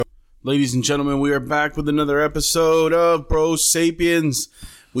Ladies and gentlemen, we are back with another episode of Brosapienz.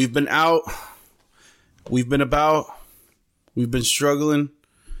 We've been out. We've been about. We've been struggling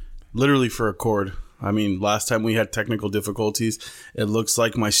literally for a cord. I mean, last time we had technical difficulties. It looks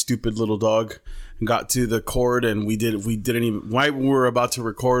like my stupid little dog got to the cord and we didn't even, right when we were about to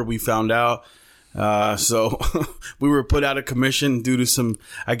record, we found out. So we were put out of commission due to some,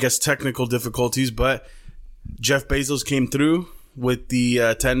 I guess, technical difficulties, but Jeff Bezos came through with the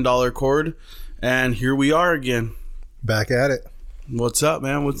 $10 cord, and here we are again. Back at it. What's up,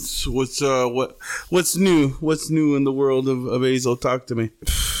 man? What's new? What's new in the world of Bezos? Talk to me.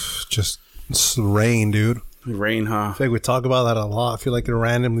 Just rain, dude. Rain, huh? I feel like we talk about that a lot. I feel like it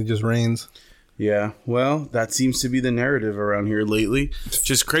randomly just rains. Yeah, well, that seems to be the narrative around here lately. It's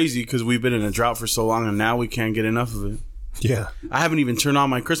just crazy because we've been in a drought for so long, and now we can't get enough of it. Yeah. I haven't even turned on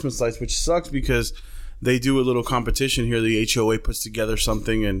my Christmas lights, which sucks because they do a little competition here. The HOA puts together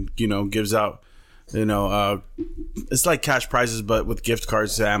something and, gives out, it's like cash prizes, but with gift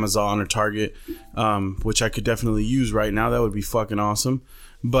cards to Amazon or Target, which I could definitely use right now. That would be fucking awesome.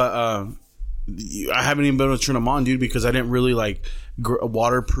 But I haven't even been able to turn them on, dude, because I didn't really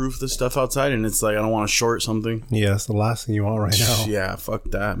waterproof the stuff outside. And it's like, I don't want to short something. Yeah, it's the last thing you want right now. Yeah, fuck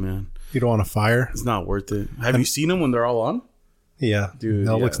that, man. You don't want a fire? It's not worth it. Have you seen them when they're all on? Yeah. Dude,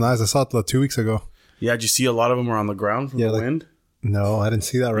 that looks nice. I saw it 2 weeks ago. Yeah, did you see a lot of them were on the ground from the wind? No, I didn't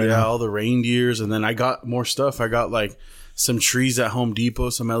see that now. Yeah, all the reindeers. And then I got more stuff. I got some trees at Home Depot,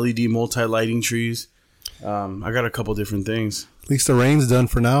 some LED multi-lighting trees. I got a couple different things. At least the rain's done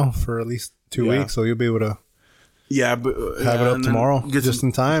for now, for at least 2 weeks. So you'll be able to have it up tomorrow, just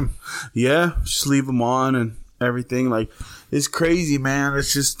in time. Yeah, just leave them on and everything. It's crazy, man.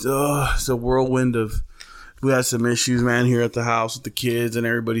 It's just it's a whirlwind of... We had some issues, man, here at the house with the kids and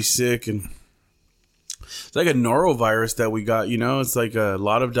everybody's sick. And it's like a norovirus that we got, It's like a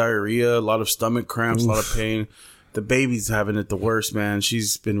lot of diarrhea, a lot of stomach cramps, a lot of pain. The baby's having it the worst, man.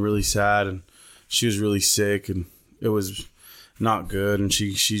 She's been really sad and she was really sick and it was not good. And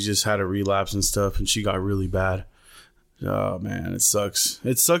she just had a relapse and stuff and she got really bad. Oh, man, it sucks.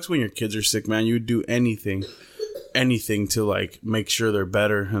 It sucks when your kids are sick, man. You would do anything to make sure they're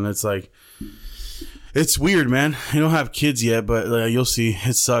better. And it's it's weird, man. You don't have kids yet, but you'll see.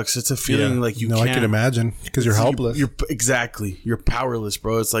 It sucks. It's a feeling you can't. I can imagine because you're helpless. Exactly. You're powerless,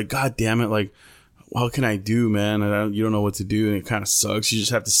 bro. It's like, God damn it. What can I do, man? And you don't know what to do, and it kind of sucks. You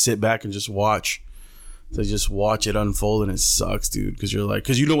just have to sit back and just watch. So just watch it unfold, and it sucks, dude. Because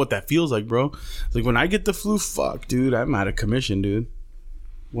you know what that feels like, bro. It's like when I get the flu, fuck, dude, I'm out of commission, dude.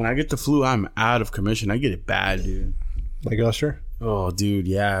 When I get the flu, I'm out of commission. I get it bad, dude. Like Usher? Oh, dude,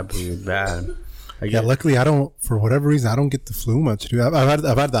 yeah, dude, bad. Luckily I don't, for whatever reason, I don't get the flu much, dude. I've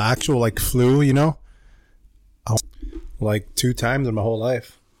had the actual flu, 2 times in my whole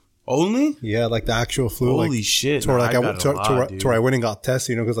life. Only? Yeah, the actual flu. Holy shit. To where I went and got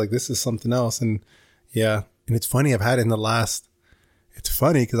tested, because this is something else. And yeah, and it's funny, I've had it in the last, it's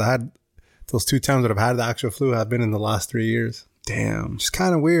funny because I had those 2 times that I've had the actual flu have been in the last 3 years. Damn. It's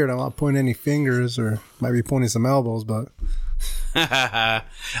kind of weird. I'm not pointing any fingers or might be pointing some elbows, but...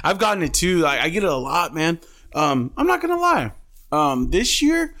 I've gotten it too. I get it a lot, man. I'm not gonna lie. This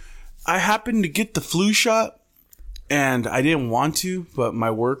year I happened to get the flu shot and I didn't want to, but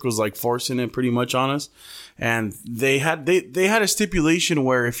my work was forcing it pretty much on us. And they had a stipulation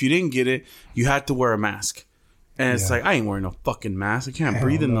where if you didn't get it, you had to wear a mask. And it's I ain't wearing no fucking mask. I can't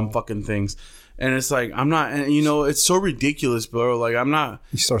breathe in them fucking things. And it's I'm not, and it's so ridiculous, bro. I'm not.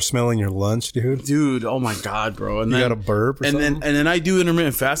 You start smelling your lunch, dude. Dude, oh my God, bro. And you got a burp or something? And then I do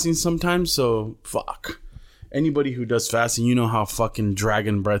intermittent fasting sometimes, so fuck. Anybody who does fasting, you know how fucking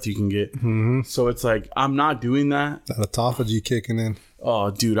dragon breath you can get. Mm-hmm. So it's I'm not doing that. That autophagy kicking in. Oh,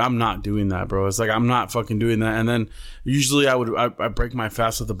 dude, I'm not doing that, bro. It's I'm not fucking doing that. And then usually I break my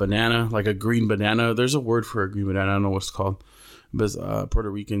fast with a banana, a green banana. There's a word for a green banana. I don't know what it's called. But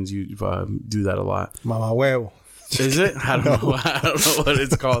Puerto Ricans, do that a lot. Mama huevo. Is it? I don't know. I don't know what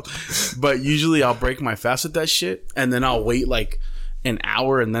it's called. But usually I'll break my fast with that shit, and then I'll wait an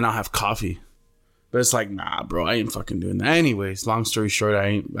hour, and then I'll have coffee. But it's nah, bro, I ain't fucking doing that. Anyways, long story short,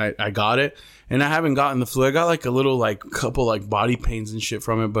 I got it, and I haven't gotten the flu. I got a little couple body pains and shit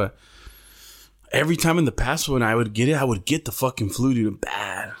from it, but every time in the past when I would get it, I would get the fucking flu, dude.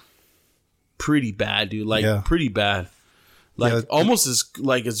 Bad, pretty bad, dude. Pretty bad. Almost as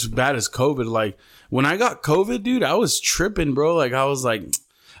bad as COVID. When I got COVID, dude, I was tripping, bro. I was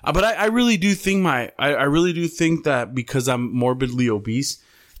but I really do think I really do think that because I'm morbidly obese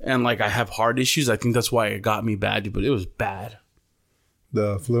and I have heart issues, I think that's why it got me bad, dude. But it was bad.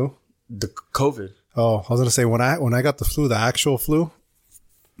 The flu? The COVID. Oh, I was gonna say when I got the flu, the actual flu,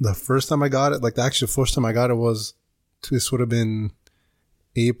 the first time I got it, like the actual first time I got it was, this would have been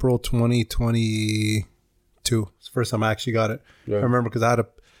April 2022. It's the first time I actually got it. Yeah. I remember because I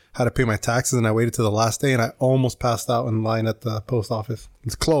had to pay my taxes and I waited till the last day and I almost passed out in line at the post office.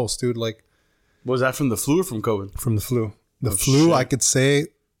 It's close, dude. Like, was that from the flu or from COVID? From the flu. The flu, shit. I could say,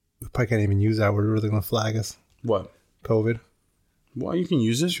 we probably can't even use that word. We're really going to flag us. What? COVID. Well, you can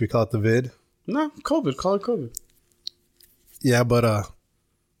use it. Should we call it the vid? No, COVID. Call it COVID. Yeah, but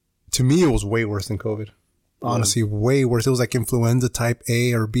to me, it was way worse than COVID. Honestly, way worse. It was like influenza type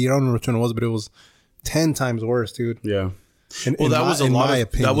A or B. I don't know which one it was, but it was 10 times worse, dude. Yeah. That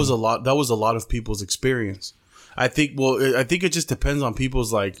was a lot of people's experience. I think it just depends on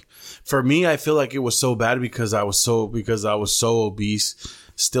people's, like, for me, I feel like it was so bad because I was so obese,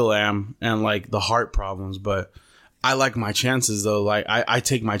 still am, and like the heart problems, but I like my chances though. Like I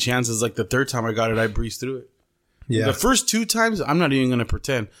take my chances. Like the third time I got it, I breezed through it. Yeah. The first 2 times, I'm not even going to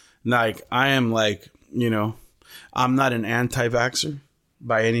pretend. Like I am like, I'm not an anti-vaxxer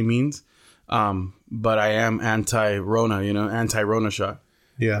by any means. But I am anti-Rona, anti-Rona shot.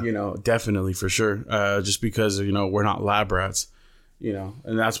 Yeah. Definitely for sure. Just because, we're not lab rats, and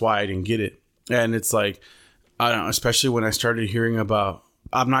that's why I didn't get it. And it's like, I don't know, especially when I started hearing about,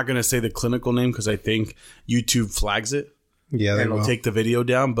 I'm not going to say the clinical name because I think YouTube flags it. Yeah. And it'll take the video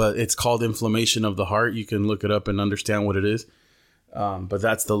down, but it's called inflammation of the heart. You can look it up and understand what it is. But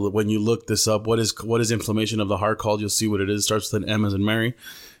that's when you look this up, what is inflammation of the heart called? You'll see what it is. It starts with an M as in Mary.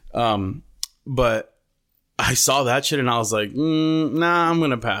 But I saw that shit and I was like, nah, I'm going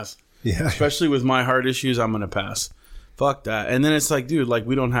to pass. Yeah. Especially with my heart issues, I'm going to pass. Fuck that. And then it's like, dude, like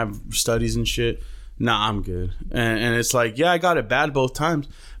we don't have studies and shit. Nah, I'm good. And it's like, yeah, I got it bad both times.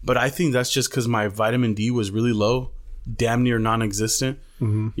 But I think that's just because my vitamin D was really low, damn near non-existent.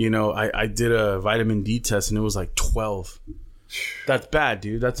 Mm-hmm. I did a vitamin D test and it was like 12. That's bad,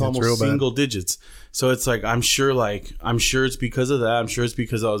 dude. That's almost single digits. So it's like, I'm sure it's because of that. I'm sure it's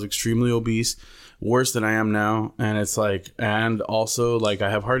because I was extremely obese, worse than I am now. And it's like, and also like I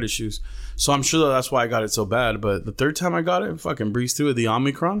have heart issues. So I'm sure that's why I got it so bad. But the third time I got it, fucking breezed through it. The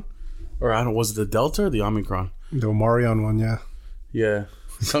Omicron, was it the Delta or the Omicron? The Omarion one, yeah. Yeah.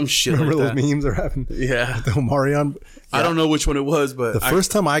 Some shit. Remember like those memes are happening? Yeah. The Omarion. Yeah. I don't know which one it was, but the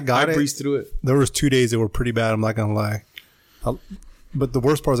first time I got it, I breezed through it. There was 2 days that were pretty bad. I'm not going to lie. But the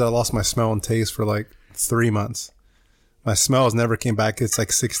worst part is that I lost my smell and taste for like 3 months. My smell has never came back. It's like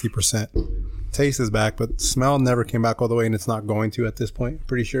 60%. Taste is back, but smell never came back all the way, and it's not going to at this point.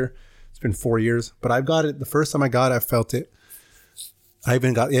 Pretty sure. It's been 4 years. But I've got it. The first time I got it, I felt it. I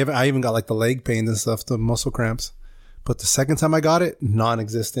even got like the leg pains and stuff, the muscle cramps. But the second time I got it,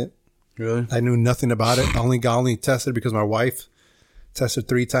 non-existent. Really? I knew nothing about it. I only tested because my wife tested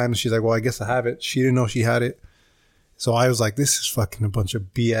 3 times. She's like, well, I guess I have it. She didn't know she had it. So I was like, this is fucking a bunch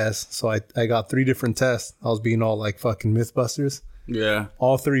of BS. So I got 3 different tests. I was being all like fucking Mythbusters. Yeah.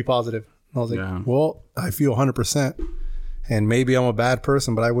 All 3 positive. And I was like, well, I feel 100%. And maybe I'm a bad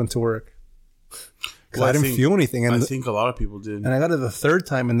person, but I went to work. Because I didn't feel anything. And I think a lot of people did. And I got it the 3rd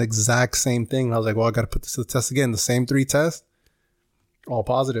time and the exact same thing. I was like, well, I got to put this to the test again. The same 3 tests, all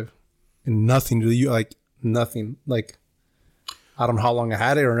positive. And nothing to you, like nothing. Like, I don't know how long I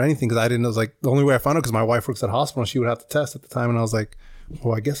had it or anything because I didn't know. It was like the only way I found it because my wife works at a hospital and she would have to test at the time. And I was like,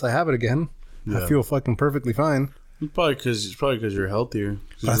 well, I guess I have it again. Yeah. I feel fucking perfectly fine. It's probably because you're healthier.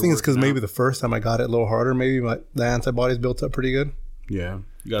 But I think it's because maybe the first time I got it a little harder. Maybe the antibodies built up pretty good. Yeah.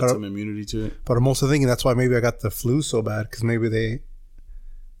 You got some immunity to it. But I'm also thinking that's why maybe I got the flu so bad because maybe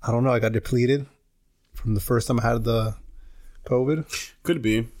I don't know, I got depleted from the first time I had the COVID. Could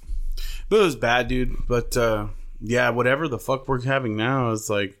be. But it was bad, dude. But yeah, whatever the fuck we're having now is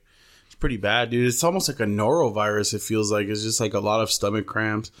like, it's pretty bad, dude. It's almost like a norovirus, it feels like. It's just like a lot of stomach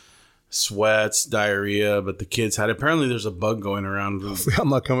cramps, sweats, diarrhea. But the kids had it. Apparently there's a bug going around. I'm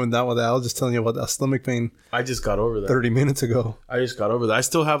not coming down with that. I was just telling you about that stomach pain. I just got over that 30 minutes ago. I just got over that. I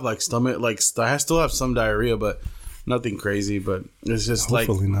still have like stomach, I still have some diarrhea, but nothing crazy. But it's just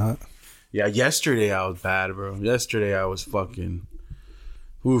hopefully not. Yeah, yesterday I was bad, bro. Yesterday I was fucking...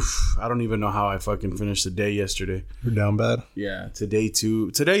 Oof, I don't even know how I fucking finished the day yesterday. You're down bad? Yeah, today too.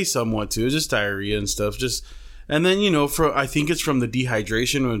 Today somewhat too. It's just diarrhea and stuff. And then, I think it's from the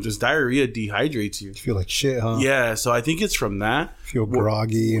dehydration. When just diarrhea dehydrates you. You feel like shit, huh? Yeah, so I think it's from that. Feel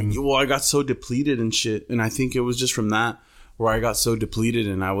groggy. Well, I got so depleted and shit. And I think it was just from that where I got so depleted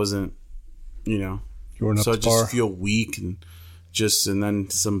and I wasn't, You weren't up so to I just par. feel weak and then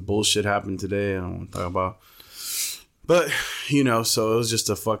some bullshit happened today I don't want to talk about. But, so it was just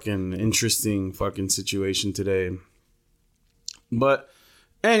a fucking interesting fucking situation today. But,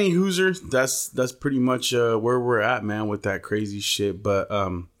 any hooser, that's pretty much where we're at, man, with that crazy shit. But,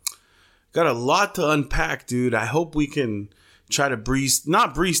 Got a lot to unpack, dude. I hope we can try to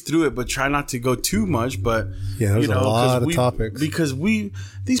not breeze through it, but try not to go too much. But yeah, there's a lot of topics because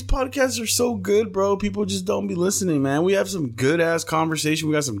these podcasts are so good, bro. People just don't be listening, man. We have some good ass conversation.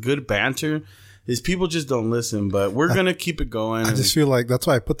 We got some good banter. These people just don't listen, but we're gonna keep it going. I just feel like that's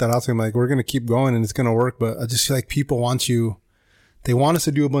why I put that out to him. Like, we're gonna keep going and it's gonna work. But I just feel like people want they want us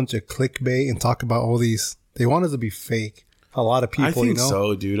to do a bunch of clickbait and talk about all these. They want us to be fake. A lot of people, I think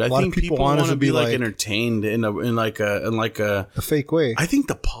so, dude. I think people want to be like entertained in like a fake way. I think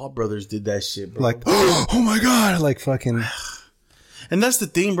the Paul brothers did that shit, bro. Like, oh my god, like fucking. And that's the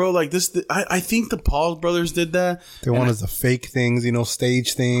thing, bro. Like this, I think the Paul brothers did that. They want us to fake things,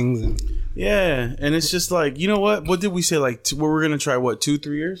 stage things. Yeah, and it's just like, you know what? What did we say? Like, we're gonna try 2-3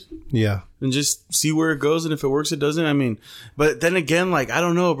 years? Yeah, and just see where it goes, and if it works, it doesn't. I mean, but then again, like, I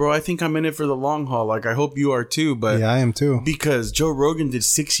don't know, bro. I think I'm in it for the long haul. Like, I hope you are too. But yeah, I am too. Because Joe Rogan did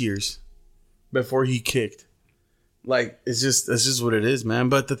 6 years before he kicked. Like, that's just what it is, man.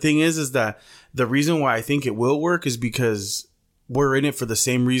 But the thing is that the reason why I think it will work is because we're in it for the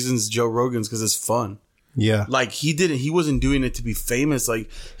same reasons Joe Rogan's, because it's fun. Yeah, like he wasn't doing it to be famous. Like,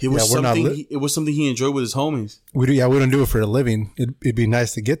 it was it was something he enjoyed with his homies. We don't do it for a living. It'd be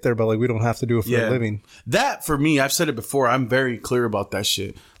nice to get there, but like, we don't have to do it for a living. That, for me, I've said it before. I'm very clear about that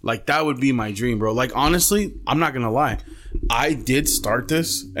shit. Like, that would be my dream, bro. Like, honestly, I'm not gonna lie. I did start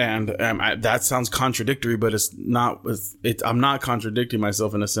this, and that sounds contradictory, but it's not. I'm not contradicting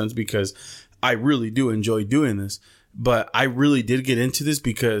myself in a sense, because I really do enjoy doing this. But I really did get into this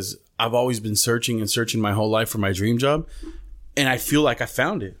because I've always been searching my whole life for my dream job, and I feel like I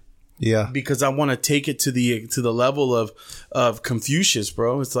found it. Yeah, because I want to take it to the level of Confucius,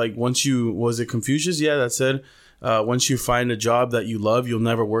 bro. It's like, was it Confucius? Yeah, that said, once you find a job that you love, you'll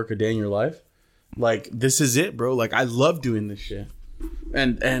never work a day in your life. Like, this is it, bro. Like, I love doing this shit,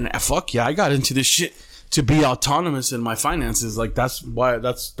 and fuck yeah, I got into this shit to be autonomous in my finances. Like, that's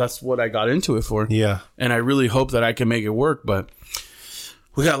what I got into it for. Yeah, and I really hope that I can make it work, but.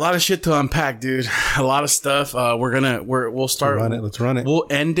 We got a lot of shit to unpack, dude. A lot of stuff. We'll start. Let's run it. We'll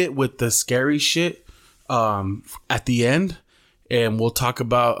end it with the scary shit at the end, and we'll talk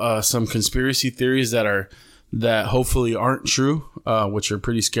about some conspiracy theories that hopefully aren't true, which are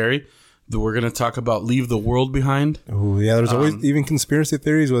pretty scary. We're gonna talk about Leave the World Behind. Oh yeah, there's always, even conspiracy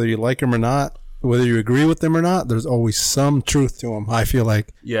theories, whether you like them or not, whether you agree with them or not, there's always some truth to them. I feel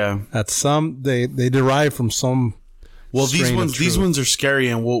like that they derive from some. Well, these ones are scary,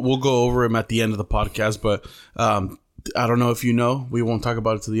 and we'll go over them at the end of the podcast. But I don't know if you know, we won't talk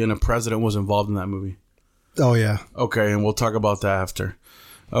about it till the end. A president was involved in that movie. Oh yeah. Okay, and we'll talk about that after.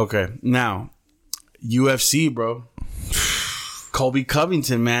 Okay, now UFC, bro. Colby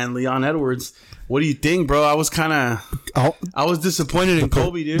Covington, man, Leon Edwards. What do you think, bro? I was disappointed in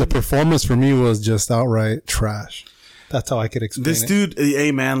Colby, dude. The performance for me was just outright trash. That's how I could explain this dude.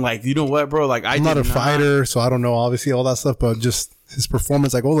 Hey, man, like, you know what, bro? Like, I'm not a fighter, so I don't know, obviously, all that stuff, but just his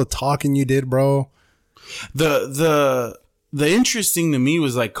performance, like all the talking you did, bro. The interesting to me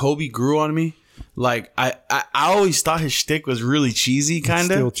was, like, Colby grew on me. Like, I always thought his shtick was really cheesy, kind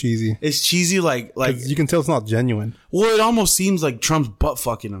of. Still cheesy. It's cheesy, like you can tell it's not genuine. Well, it almost seems like Trump's butt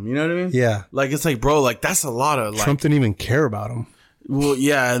fucking him. You know what I mean? Yeah. Like, it's like, bro, like, that's a lot of, like, Trump didn't even care about him. Well,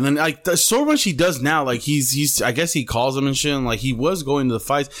 yeah, and then, like, so much he does now, like, he's I guess he calls him and shit, and, like, he was going to the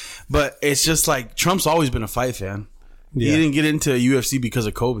fights, but it's just like, Trump's always been a fight fan. Yeah. He didn't get into UFC because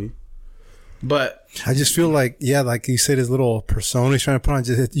of Colby. But I just feel like, yeah, like you said, his little persona he's trying to put on,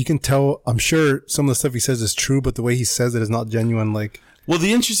 just, you can tell, I'm sure some of the stuff he says is true, but the way he says it is not genuine. Like, well,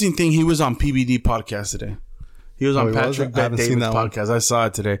 the interesting thing, he was on PBD podcast today. He was on Patrick Bet David's podcast. I saw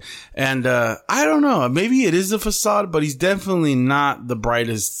it today. And I don't know. Maybe it is a facade, but he's definitely not the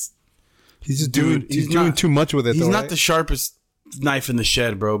brightest. He's just doing too much with it. He's not the sharpest knife in the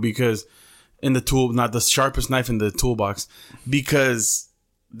shed, bro, because not the sharpest knife in the toolbox, because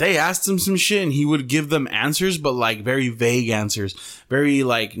they asked him some shit and he would give them answers, but like very vague answers, very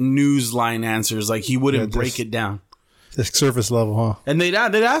like newsline answers. Like, he wouldn't break it down. Just surface level, huh? And they'd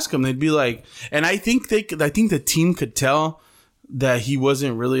ask him. They'd be like, and I think the team could tell that he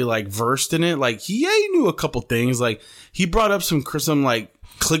wasn't really like versed in it. Like, he knew a couple things. Like, he brought up some like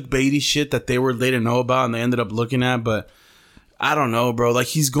clickbaity shit that they didn't know about, and they ended up looking at. But I don't know, bro. Like,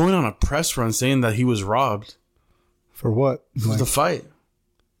 he's going on a press run saying that he was robbed. For what? For the fight.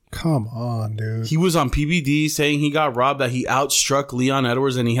 Come on, dude. He was on PBD saying he got robbed, that he outstruck Leon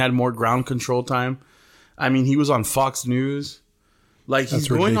Edwards and he had more ground control time. I mean, he was on Fox News. Like, he's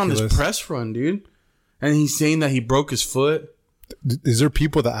going on this press run, dude. And he's saying that he broke his foot. Is there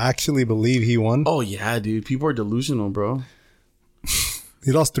people that actually believe he won? Oh, yeah, dude. People are delusional, bro.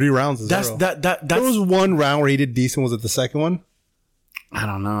 He lost 3 rounds to 0. There was one round where he did decent. Was it the second one? I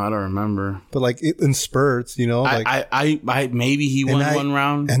don't know. I don't remember. But like in spurts, you know, like I maybe he won one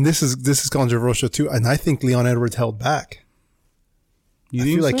round. And this is controversial too. And I think Leon Edwards held back. I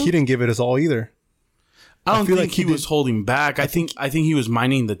feel like he didn't give it his all either. I don't think he was holding back. I think he was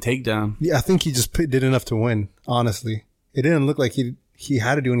minding the takedown. Yeah, I think he just did enough to win. Honestly, it didn't look like he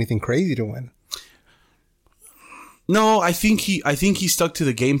had to do anything crazy to win. No, I think he stuck to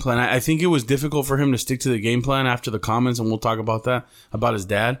the game plan. I think it was difficult for him to stick to the game plan after the comments, and we'll talk about that, about his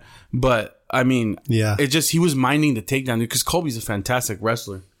dad. But I mean, yeah, he was minding the takedown because Colby's a fantastic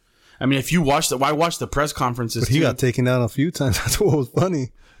wrestler. I mean, if you watch I watched the press conferences. But he got taken down a few times. That's what was funny.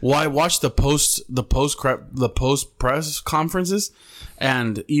 Well, I watched the post press conferences,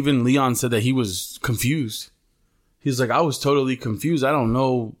 and even Leon said that he was confused. He's like, I was totally confused. I don't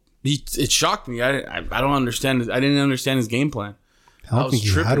know. It shocked me. I don't understand. I didn't understand his game plan. I don't think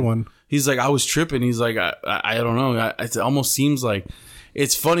he had one. He's like, I was tripping. He's like, I don't know. It almost seems like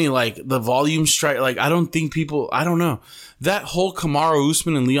it's funny. Like the volume strike. Like I don't think people. I don't know. That whole Kamaru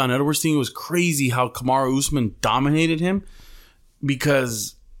Usman and Leon Edwards thing was crazy. How Kamaru Usman dominated him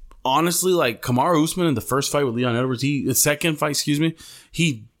because. Honestly, like Kamaru Usman in the first fight with Leon Edwards, the second fight,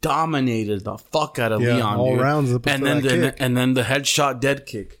 he dominated the fuck out of Leon, all dude. Rounds and then the headshot dead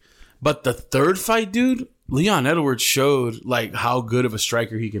kick. But the third fight, dude, Leon Edwards showed like how good of a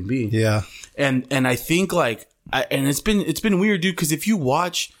striker he can be. Yeah, and I think and it's been weird, dude, because if you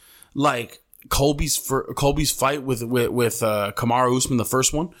watch like Colby's fight with Kamaru Usman, the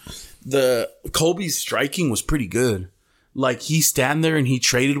first one, Colby's striking was pretty good. Like, he stand there and he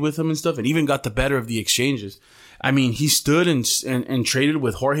traded with him and stuff and even got the better of the exchanges. I mean, he stood and traded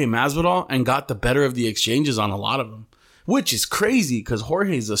with Jorge Masvidal and got the better of the exchanges on a lot of them, which is crazy because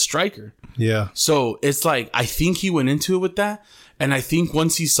Jorge's a striker. Yeah. So it's like, I think he went into it with that. And I think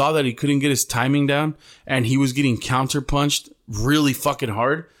once he saw that he couldn't get his timing down and he was getting counterpunched really fucking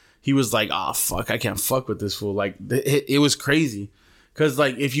hard, he was like, oh, fuck, I can't fuck with this fool. Like, it was crazy. Because,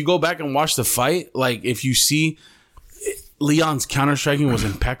 like, if you go back and watch the fight, like, if you see... Leon's counter-striking was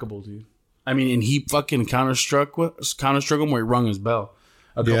impeccable, dude. I mean, and he fucking counter-struck him where he rung his bell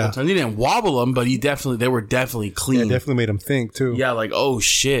a couple times. He didn't wobble him, but they were definitely clean. Yeah, definitely made him think, too. Yeah, like, oh,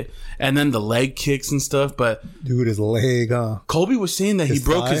 shit. And then the leg kicks and stuff, but... Dude, his leg, huh? Colby was saying that he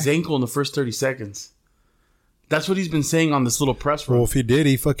broke his ankle in the first 30 seconds. That's what he's been saying on this little press run. Well, if he did,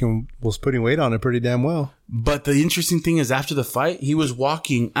 he fucking was putting weight on it pretty damn well. But the interesting thing is, after the fight, he was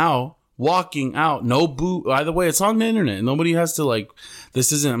walking out, no boot. By the way, it's on the internet. Nobody has to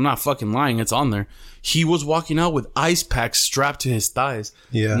I'm not fucking lying. It's on there. He was walking out with ice packs strapped to his thighs,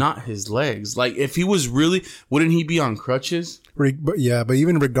 not his legs. Like, if he was really, wouldn't he be on crutches? But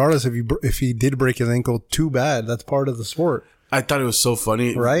even regardless, if he did break his ankle, too bad. That's part of the sport. I thought it was so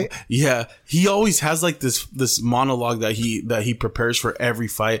funny. Right? Yeah. He always has like this monologue that he prepares for every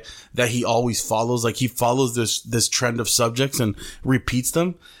fight that he always follows. Like, he follows this trend of subjects and repeats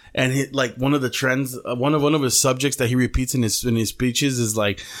them. And one of the trends, one of his subjects that he repeats in his speeches is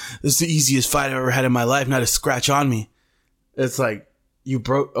like, "This is the easiest fight I've ever had in my life. Not a scratch on me." It's like, you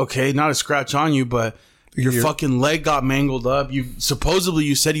broke, okay, not a scratch on you, but your fucking leg got mangled up. You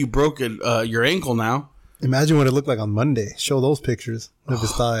said you broke your ankle now. Imagine what it looked like on Monday. Show those pictures of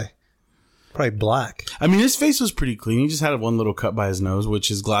his thigh. Probably black. I mean, his face was pretty clean. He just had one little cut by his nose, which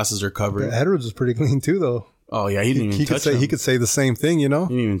his glasses are covered. Edwards was pretty clean too, though. Oh, yeah, he didn't even touch him. He could say the same thing, you know?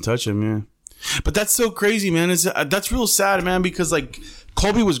 He didn't even touch him, yeah. But that's so crazy, man. That's real sad, man, because, like,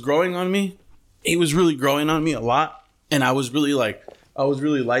 Colby was growing on me. He was really growing on me a lot. And I was really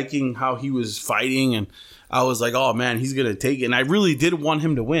liking how he was fighting. And I was like, oh, man, he's going to take it. And I really did want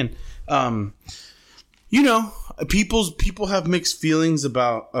him to win. You know, people have mixed feelings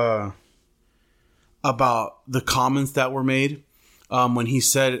about the comments that were made when he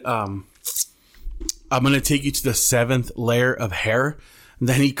said... I'm going to take you to the 7th layer of hair. And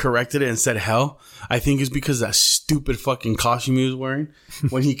then he corrected it and said hell. I think it's because of that stupid fucking costume he was wearing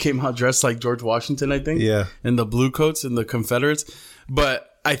when he came out dressed like George Washington, I think. Yeah. In the blue coats and the Confederates.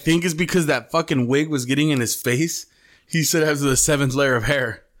 But I think it's because that fucking wig was getting in his face. He said it has the 7th layer of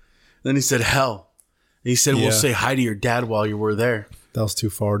hair. Then he said hell. He said, we'll say hi to your dad while you were there. That was too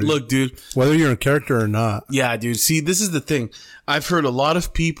far, dude. Look, dude. Whether you're a character or not. Yeah, dude. See, this is the thing. I've heard a lot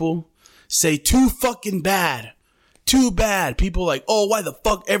of people say too fucking bad. Too bad. People like, oh, why the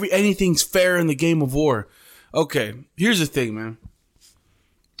fuck anything's fair in the game of war. Okay, here's the thing, man.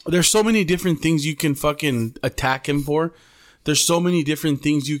 There's so many different things you can fucking attack him for. There's so many different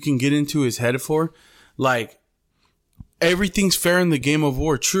things you can get into his head for. Like, everything's fair in the game of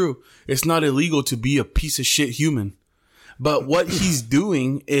war. True. It's not illegal to be a piece of shit human. But what he's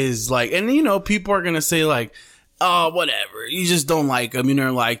doing is like, and you know, people are gonna say like, oh, whatever, you just don't like them, you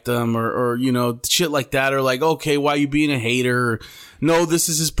never liked them, or you know, shit like that, or like, okay, why are you being a hater? Or, no, this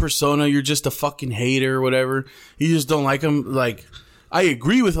is his persona, you're just a fucking hater, or whatever. You just don't like him. Like, I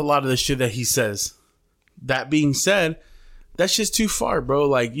agree with a lot of the shit that he says. That being said, that's just too far, bro.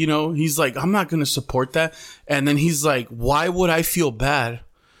 Like, you know, he's like, I'm not gonna support that, and then he's like, why would I feel bad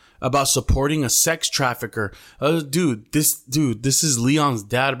about supporting a sex trafficker? Dude, this is Leon's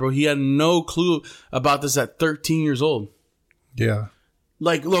dad, bro. He had no clue about this at 13 years old. Yeah.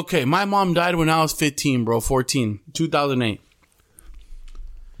 Like, okay, my mom died when I was 15, bro, 14, 2008.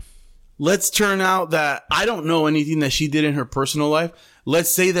 Let's turn out that I don't know anything that she did in her personal life. Let's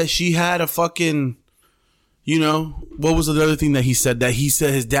say that she had a fucking, you know, what was the other thing that he said? That he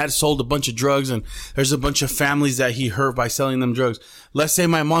said his dad sold a bunch of drugs and there's a bunch of families that he hurt by selling them drugs. Let's say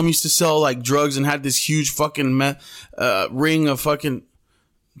my mom used to sell like drugs and had this huge fucking ring of fucking...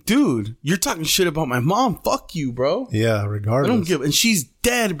 Dude, you're talking shit about my mom. Fuck you, bro. Yeah, regardless. I don't give... And she's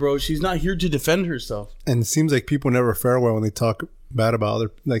dead, bro. She's not here to defend herself. And it seems like people never fare well when they talk bad about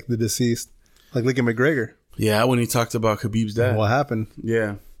other, like the deceased. Like, look at McGregor. Yeah, when he talked about Khabib's dad. What happened?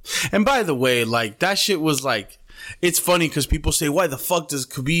 Yeah. And by the way, like, that shit was like, it's funny because people say, why the fuck does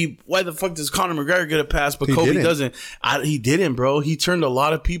Conor McGregor get a pass, but Colby doesn't? He didn't, bro. He turned a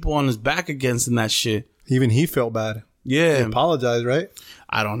lot of people on his back against in that shit. Even he felt bad. Yeah. He apologized, right?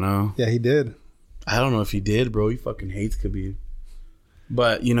 I don't know. Yeah, he did. I don't know if he did, bro. He fucking hates Khabib.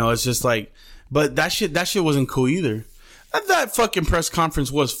 But, you know, it's just like, but that shit wasn't cool either. That fucking press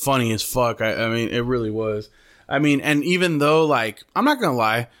conference was funny as fuck. I mean, it really was. I mean, and even though, like, I'm not gonna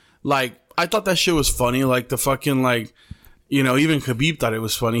lie, like, I thought that shit was funny. Like, the fucking, like, you know, even Khabib thought it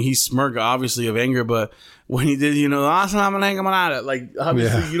was funny. He smirked, obviously, of anger, but when he did, you know, like,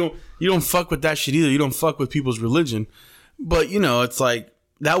 obviously, you don't fuck with that shit either. You don't fuck with people's religion. But, you know, it's like,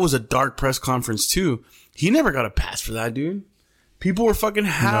 that was a dark press conference, too. He never got a pass for that, dude. People were fucking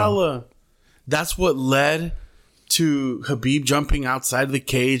hella. No. That's what led to Khabib jumping outside of the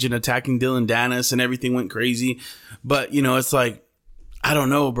cage and attacking Dylan Dennis, and everything went crazy. But, you know, it's like, I don't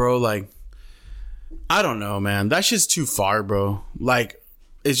know, bro. Like, I don't know, man. That shit's too far, bro. Like,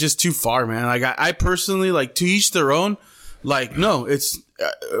 it's just too far, man. Like, I personally, like, to each their own. Like, no, it's,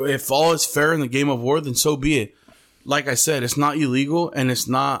 if all is fair in the game of war, then so be it. Like I said, it's not illegal and it's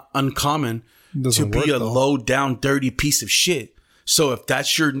not uncommon to be a low down, dirty piece of shit. So if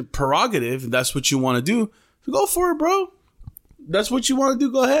that's your prerogative, if that's what you want to do, go for it, bro. That's what you want to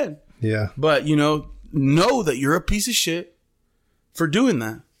do. Go ahead. Yeah. But, you know that you're a piece of shit for doing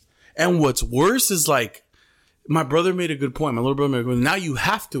that. And what's worse is, like, my brother made a good point. My little brother made a good point. Now you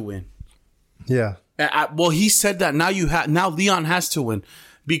have to win. Yeah. Well, he said that now Leon has to win,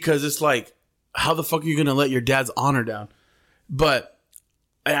 because it's like, how the fuck are you going to let your dad's honor down? But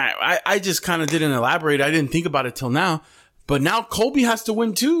I just kind of didn't elaborate. I didn't think about it till now. But now Colby has to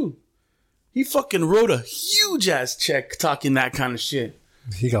win too. He fucking wrote a huge ass check talking that kind of shit.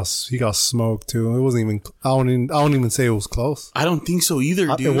 He got smoked too. It wasn't even. I don't even say it was close. I don't think so either,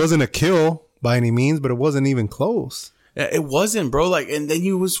 dude. It wasn't a kill by any means, but it wasn't even close. It wasn't, bro. Like, and then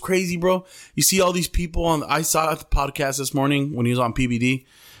it was crazy, bro. You see all these people I saw at the podcast this morning when he was on PBD,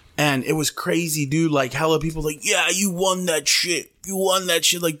 and it was crazy, dude. Like, hella people like, yeah, you won that shit. You won that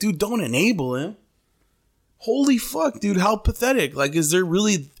shit. Like, dude, don't enable him. Holy fuck, dude. How pathetic. Like,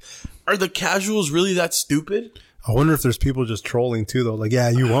 are the casuals really that stupid? I wonder if there's people just trolling too, though. Like, yeah,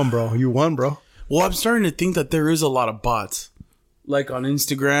 you won, bro. You won, bro. Well, I'm starting to think that there is a lot of bots, like on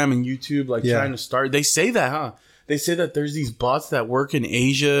Instagram and YouTube, like trying to start. They say that, huh? They say that there's these bots that work in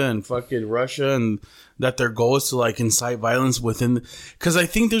Asia and fucking Russia, and that their goal is to, like, incite violence within. Because I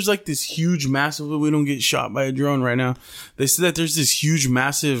think there's like this huge, massive. We don't get shot by a drone right now. They say that there's this huge,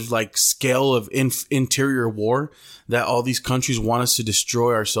 massive, like, scale of interior war that all these countries want us to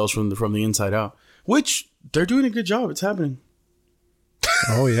destroy ourselves from the inside out. Which they're doing a good job. It's happening.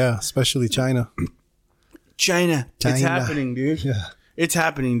 Oh yeah, especially China. China. It's happening, dude. Yeah, it's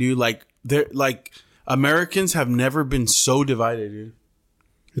happening, dude. Like, they're like, Americans have never been so divided, dude.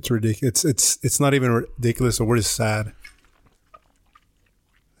 It's ridiculous. It's not even ridiculous. The word is sad.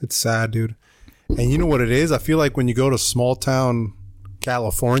 It's sad, dude. And you know what it is? I feel like when you go to small town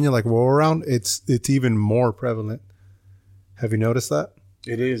California, like where we're around, it's even more prevalent. Have you noticed that?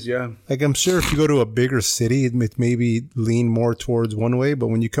 It is, yeah. Like, I'm sure if you go to a bigger city, it maybe lean more towards one way. But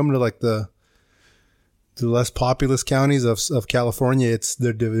when you come to, like, the less populous counties of California,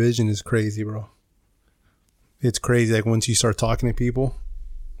 their division is crazy, bro. It's crazy. Like, once you start talking to people,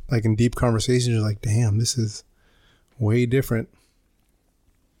 like in deep conversations, you're like, damn, this is way different.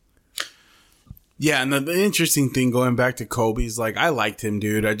 Yeah, and the interesting thing going back to Colby's, like, I liked him,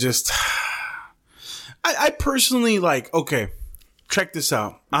 dude. I personally, like, okay, check this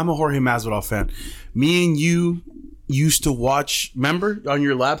out. I'm a Jorge Masvidal fan. Me and you used to watch, remember, on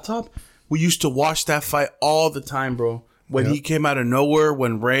your laptop? We used to watch that fight all the time, bro. When he came out of nowhere,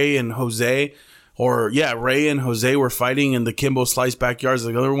 when Ray and Jose were fighting in the Kimbo Slice backyards.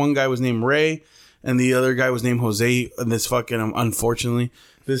 The other one guy was named Ray, and the other guy was named Jose. And this fucking, unfortunately,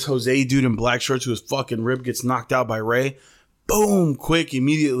 this Jose dude in black shorts who was fucking ripped gets knocked out by Ray. Boom, quick,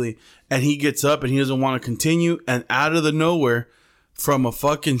 immediately. And he gets up and he doesn't want to continue. And out of the nowhere, from a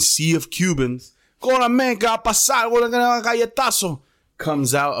fucking sea of Cubans,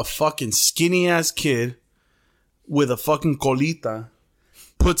 comes out a fucking skinny ass kid with a fucking colita,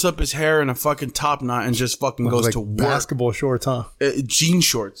 puts up his hair in a fucking top knot, and just fucking goes like to work. Basketball shorts, huh? Jean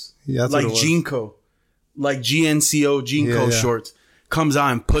shorts. Yeah, that's like what it was. Jeanco. Like GNCO, Jeanco shorts. Comes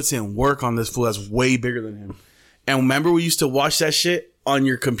out and puts in work on this fool that's way bigger than him. And remember we used to watch that shit on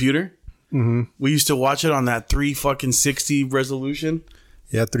your computer? Mm-hmm. We used to watch it on that 360 resolution.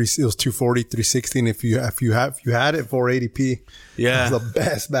 Yeah, it was 240, 360, and if you had it 480p, yeah, it was the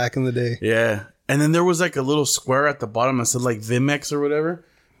best back in the day. Yeah, and then there was like a little square at the bottom that said like Vimex or whatever.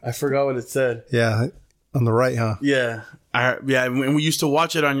 I forgot what it said. Yeah, on the right, huh? Yeah, and we used to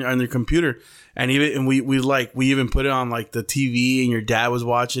watch it on your computer, and we even put it on like the TV, and your dad was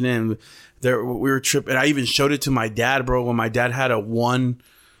watching it, and we were tripping. I even showed it to my dad, bro, when my dad had a one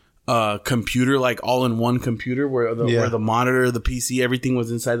computer, like all in one computer where the monitor, the PC, everything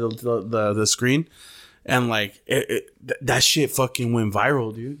was inside the screen. And like that shit fucking went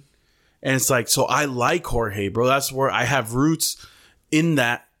viral, dude. And it's like, so I like Jorge, bro. That's where I have roots in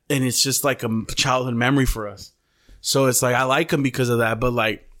that. And it's just like a childhood memory for us. So it's like, I like him because of that. But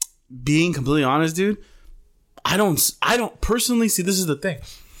like, being completely honest, dude, I don't personally see, this is the thing.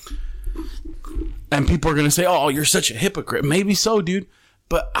 And people are going to say, oh, you're such a hypocrite. Maybe so, dude.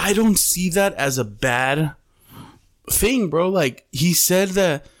 But I don't see that as a bad thing, bro. Like, he said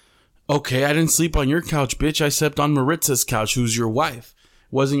that, okay, I didn't sleep on your couch, bitch. I slept on Maritza's couch, who's your wife.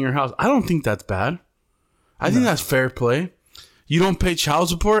 Wasn't your house. I don't think that's bad. I think that's fair play. You don't pay child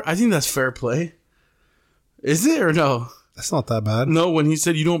support? I think that's fair play. Is it or no? That's not that bad. No, when he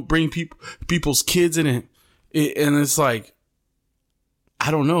said you don't bring people's kids in it, and it's like, I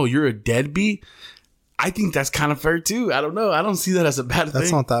don't know, you're a deadbeat? I think that's kind of fair too. I don't know. I don't see that as a bad thing.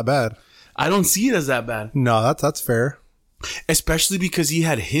 That's not that bad. I don't see it as that bad. No, that's fair. Especially because he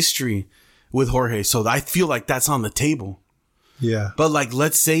had history with Jorge. So I feel like that's on the table. Yeah. But like,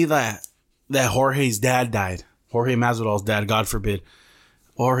 let's say that Jorge's dad died. Jorge Masvidal's dad, God forbid.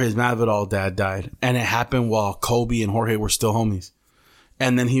 Jorge Masvidal's dad died. And it happened while Colby and Jorge were still homies.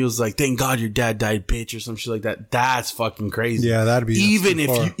 And then he was like, thank God your dad died, bitch, or some shit like that. That's fucking crazy. Yeah, that'd be even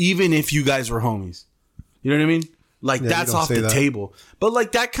if you guys were homies. You know what I mean? Like, that's off the table. But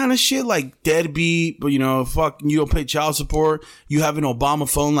like that kind of shit, like deadbeat, but fuck, you don't pay child support, you have an Obama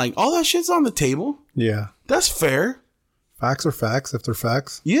phone, like all that shit's on the table. Yeah. That's fair. Facts are facts if they're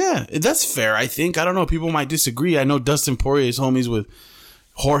facts. Yeah, that's fair, I think. I don't know. People might disagree. I know Dustin Poirier is homies with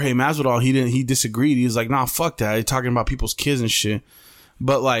Jorge Masvidal. He disagreed. He was like, nah, fuck that. You're talking about people's kids and shit.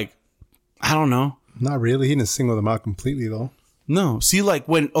 But like, I don't know. Not really. He didn't single them out completely though. No. See, like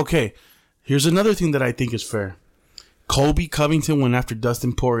okay, here's another thing that I think is fair. Colby Covington went after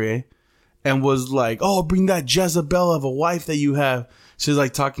Dustin Poirier and was like, oh, bring that Jezebel of a wife that you have. She's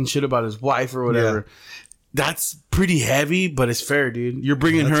like talking shit about his wife or whatever. Yeah. That's pretty heavy, but it's fair, dude. You're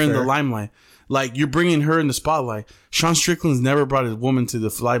bringing her in the limelight. Like, you're bringing her in the spotlight. Sean Strickland's never brought his woman to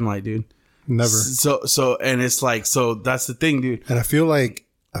the limelight, dude. Never. So, and it's like, so that's the thing, dude. And I feel like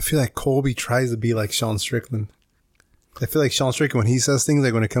Colby tries to be like Sean Strickland. I feel like Sean Strickland, when he says things,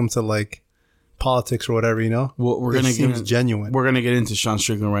 like when it comes to like politics or whatever, Well, we're gonna get genuine. We're gonna get into Sean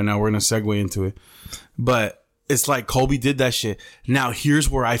Strickland right now. We're gonna segue into it, but it's like Colby did that shit. Now, here's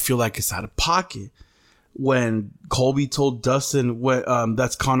where I feel like it's out of pocket. When Colby told Dustin,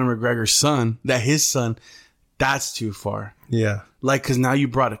 that's Conor McGregor's son, that his son, that's too far. Yeah. Like, cause now you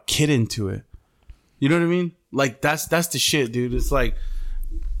brought a kid into it. You know what I mean? Like, that's the shit, dude. It's like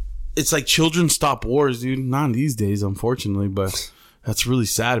children stop wars, dude. Not these days, unfortunately, but that's really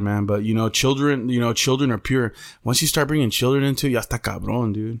sad, man. But children are pure. Once you start bringing children into it, ya está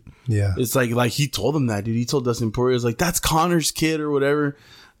cabrón, dude. Yeah. It's like he told him that, dude. He told Dustin Poirier, was like, that's Conor's kid or whatever.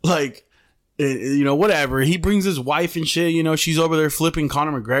 Like, whatever. He brings his wife and shit. She's over there flipping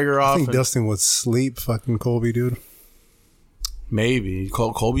Conor McGregor off. I think Dustin would sleep fucking Colby, dude. Maybe.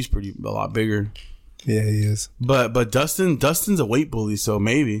 Colby's a lot bigger. Yeah, he is. But Dustin's a weight bully, so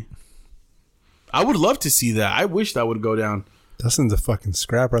maybe. I would love to see that. I wish that would go down. Dustin's a fucking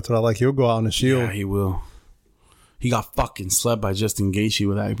scrapper. That's what I like. He'll go out on a shield. Yeah, he will. He got fucking slept by Justin Gaethje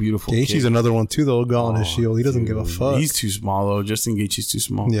with that beautiful Gaethje's kick. another one too, though. He'll go on his shield. He doesn't give a fuck. He's too small, though. Justin Gaethje's too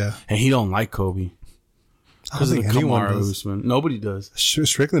small. Yeah. And he don't like Kobe. Because of the Kamaru Usman. Nobody does.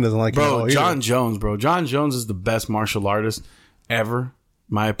 Strickland doesn't like him. Bro, John Jones, bro. John Jones is the best martial artist ever,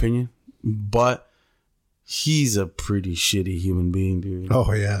 my opinion. But he's a pretty shitty human being, dude.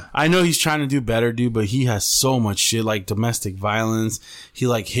 Oh, yeah. I know he's trying to do better, dude, but he has so much shit, like domestic violence. He,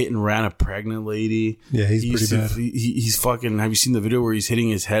 like, hit and ran a pregnant lady. Yeah, he's pretty bad. He's fucking... Have you seen the video where he's hitting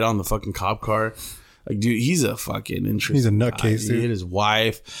his head on the fucking cop car? Like, dude, he's a fucking interesting He's a nutcase, dude. He hit his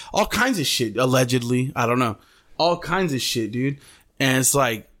wife. All kinds of shit, allegedly. I don't know. All kinds of shit, dude. And it's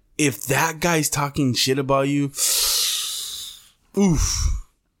like, if that guy's talking shit about you, oof.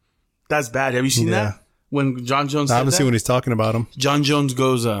 That's bad. Have you seen that? When John Jones said I haven't seen when he's talking about him. John Jones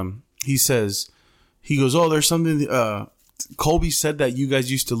goes, he goes, oh, there's something, Colby said that you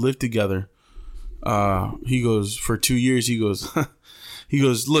guys used to live together. He goes, for 2 years, he goes,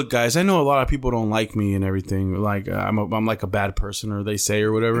 look, guys, I know a lot of people don't like me and everything. Like, I'm like a bad person, or they say,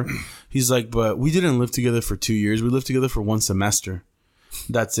 or whatever. He's like, but we didn't live together for 2 years. We lived together for 1 semester.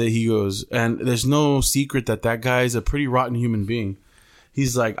 That's it. He goes, and there's no secret that guy's a pretty rotten human being.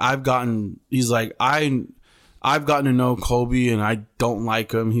 He's like, I've gotten to know Colby and I don't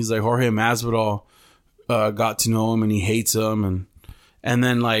like him. He's like, Jorge Masvidal got to know him and he hates him. And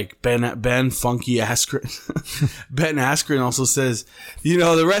then like Ben Funky Askren, Ben Askren also says, you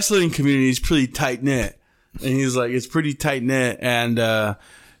know, the wrestling community is pretty tight knit. And he's like, it's pretty tight knit. And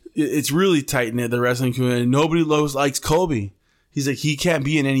it's really tight knit, the wrestling community. Nobody likes Colby. He's like, he can't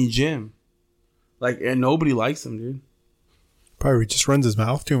be in any gym. Like, and nobody likes him, dude. Probably just runs his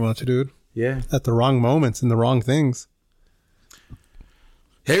mouth too much, dude. Yeah. At the wrong moments and the wrong things.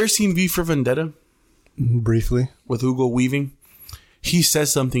 Have you ever seen V for Vendetta? Briefly. With Hugo Weaving? He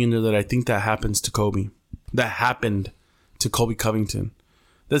says something in there that I think that happens to Kobe. That happened to Colby Covington.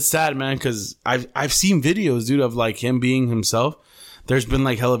 That's sad, man, because I've seen videos, dude, of like him being himself. There's been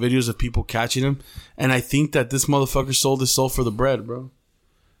like hella videos of people catching him. And I think that this motherfucker sold his soul for the bread, bro.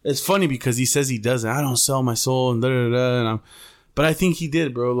 It's funny because he says he doesn't. I don't sell my soul and da-da-da. But I think he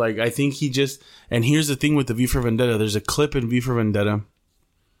did, bro. Like, I think he just... And here's the thing with the V for Vendetta. There's a clip in V for Vendetta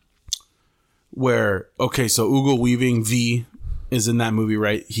where... Okay, so Hugo Weaving, V, is in that movie,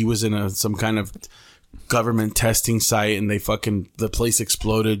 right? He was in some kind of government testing site and the place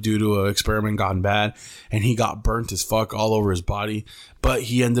exploded due to an experiment gone bad. And he got burnt as fuck all over his body. But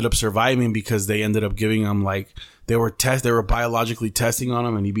he ended up surviving because they ended up giving him, like... They were biologically testing on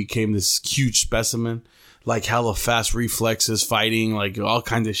him and he became this huge specimen. Like hella fast reflexes, fighting, like all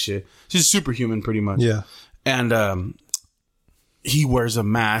kinds of shit. Just superhuman, pretty much. Yeah. And he wears a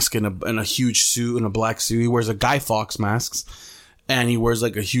mask and a huge suit and a black suit. He wears a Guy Fawkes masks, and he wears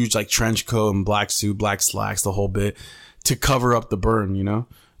like a huge like trench coat and black suit, black slacks, the whole bit to cover up the burn, you know.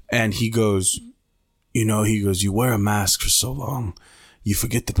 And he goes, you wear a mask for so long, you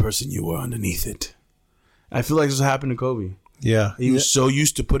forget the person you were underneath it. I feel like this happened to Kobe. Yeah. He was so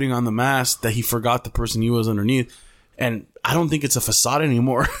used to putting on the mask that he forgot the person he was underneath. And I don't think it's a facade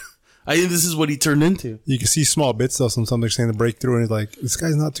anymore. I think this is what he turned into. You can see small bits though. Sometimes they're saying the breakthrough and he's like, this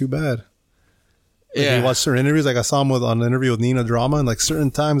guy's not too bad. Like, yeah. you watch certain interviews, like I saw him on an interview with Nina Drama, and like certain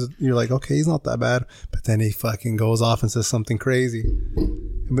times you're like, okay, he's not that bad. But then he fucking goes off and says something crazy.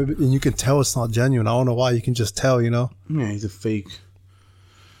 And you can tell it's not genuine. I don't know why. You can just tell, you know? Yeah, he's a fake.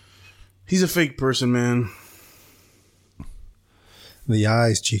 He's a fake person, man. The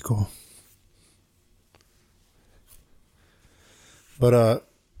eyes, Chico. But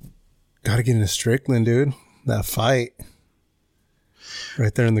gotta get into Strickland, dude. That fight.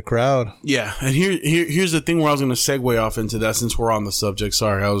 Right there in the crowd. Yeah, and here's the thing where I was gonna segue off into that since we're on the subject.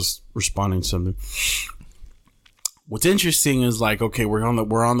 Sorry, I was responding to something. What's interesting is like, okay, we're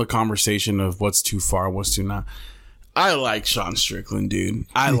on the conversation of what's too far, what's too not. I like Sean Strickland, dude.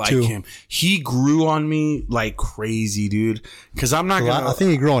 I like him. He grew on me like crazy, dude. Because I'm not gonna... I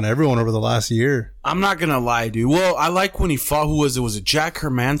think he grew on everyone over the last year. I'm not gonna lie, dude. Well, I like when he fought... Who was it? Was it Jack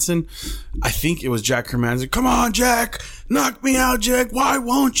Hermanson? I think it was Jack Hermanson. Come on, Jack! Knock me out, Jack! Why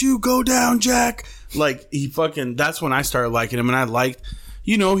won't you go down, Jack? Like, he fucking... That's when I started liking him. And I liked...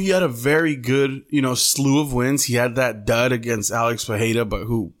 You know, he had a very good, slew of wins. He had that dud against Alex Fajeda, but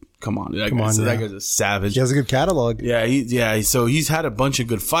who... Come on, dude. That guy's a savage. He has a good catalog. Yeah, so he's had a bunch of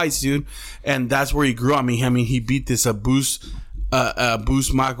good fights, dude, and that's where he grew. I mean, he beat this Boost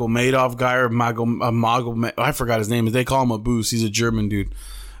Magomedov guy or Magomedov. I forgot his name. They call him a Boost. He's a German dude,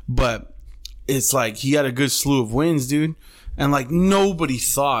 but it's like he had a good slew of wins, dude, and like nobody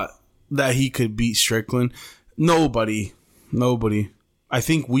thought that he could beat Strickland. Nobody. Nobody. I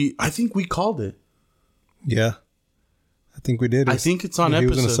think we called it. Yeah. I think we did. I think it's on episode. He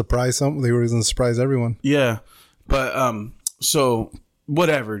was going to surprise some. They were going to surprise everyone. Yeah. But, so,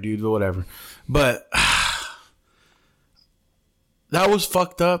 whatever, dude. Whatever. But, that was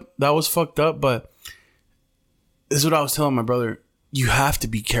fucked up. But, this is what I was telling my brother. You have to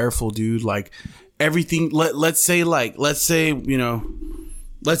be careful, dude. Like, everything. Let's say I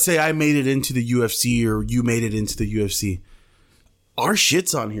made it into the UFC or you made it into the UFC. Our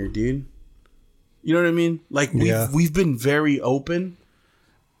shit's on here, dude. You know what I mean? Like, we've been very open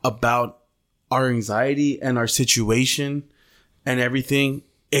about our anxiety and our situation and everything.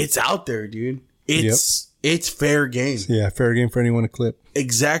 It's out there, dude. It's fair game. Yeah, fair game for anyone to clip.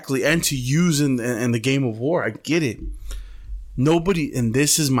 Exactly. And to use in the game of war. I get it. Nobody, and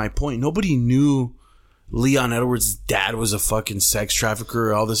this is my point, nobody knew Leon Edwards' dad was a fucking sex trafficker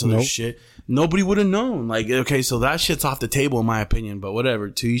or all this other shit. Nobody would have known. Like, okay, so that shit's off the table in my opinion, but whatever,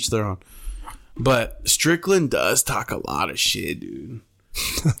 to each their own. But Strickland does talk a lot of shit, dude.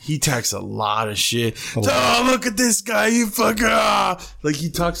 He talks a lot of shit. Oh, look at this guy, you fucker. Like, he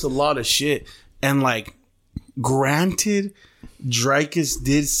talks a lot of shit. And, like, granted, Dreykus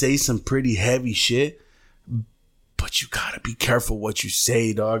did say some pretty heavy shit, but you gotta be careful what you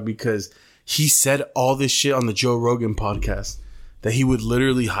say, dog, because he said all this shit on the Joe Rogan podcast that he would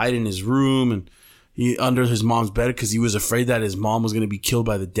literally hide in his room and under his mom's bed because he was afraid that his mom was going to be killed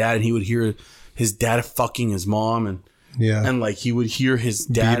by the dad, and he would hear his dad fucking his mom, and like he would hear his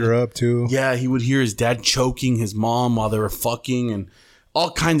dad beat her up too. Yeah, he would hear his dad choking his mom while they were fucking and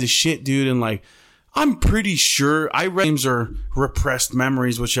all kinds of shit, dude. And like, I'm pretty sure names are repressed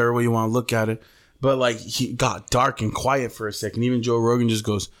memories, whichever way you want to look at it. But like, he got dark and quiet for a second. Even Joe Rogan just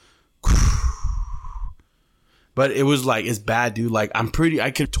goes, but it was like, it's bad, dude. Like,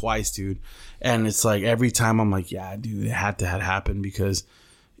 I could twice, dude. And it's like, every time I'm like, yeah, dude, it had to have happened because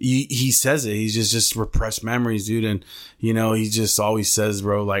he says it. He's just repressed memories, dude. And, you know, he just always says,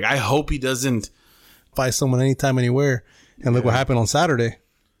 bro, like, I hope he doesn't fight someone anytime, anywhere. And look what happened on Saturday.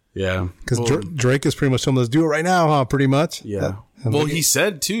 Yeah. Because Drake is pretty much telling us, do it right now, huh? Pretty much. Yeah. Well, he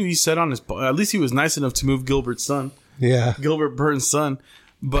said, too, on his, at least he was nice enough to move Gilbert's son. Yeah. Gilbert Burns' son.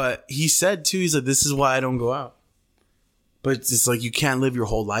 But he said, too, he's like, this is why I don't go out. But it's like, you can't live your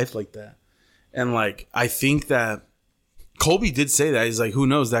whole life like that. And like, I think that Colby did say that. He's like, who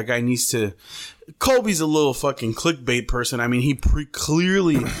knows? That guy needs to. Colby's a little fucking clickbait person. I mean, he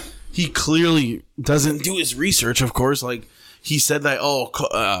clearly doesn't do his research, of course. Like, he said that,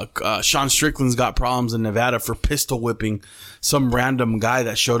 Sean Strickland's got problems in Nevada for pistol whipping some random guy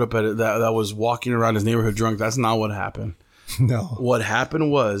that showed up at that was walking around his neighborhood drunk. That's not what happened. No. What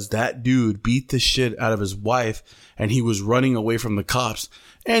happened was that dude beat the shit out of his wife and he was running away from the cops.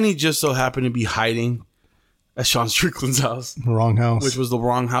 And he just so happened to be hiding at Sean Strickland's house. Wrong house. Which was the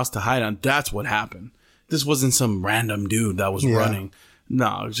wrong house to hide on. That's what happened. This wasn't some random dude that was running.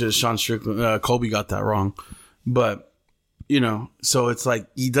 No, it's just Sean Strickland. Colby got that wrong. But, you know, so it's like,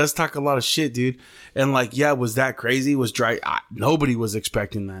 he does talk a lot of shit, dude. And like, yeah, was that crazy? Nobody was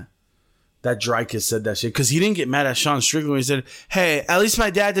expecting that. That Dreykus said that shit. Because he didn't get mad at Sean Strickland when he said, hey, at least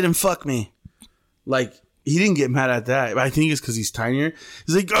my dad didn't fuck me. Like, he didn't get mad at that. I think it's because he's tinier.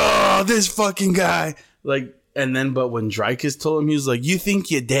 He's like, oh, this fucking guy. Like, and then, but when Dreykus told him, he was like, you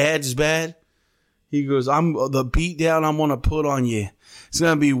think your dad's bad? He goes, the beat down I'm going to put on you. It's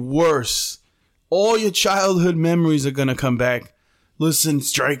going to be worse. All your childhood memories are going to come back. Listen,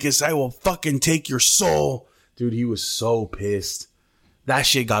 Dreykus, I will fucking take your soul. Dude, he was so pissed. That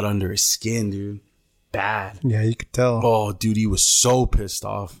shit got under his skin, dude. Bad. Yeah, you could tell. Oh, dude, he was so pissed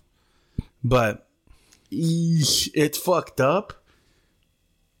off. But it's fucked up.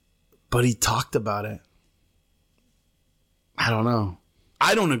 But he talked about it. I don't know.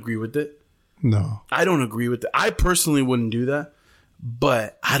 I don't agree with it. No. I don't agree with it. I personally wouldn't do that.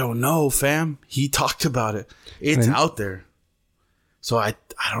 But I don't know, fam. He talked about it. It's out there. So I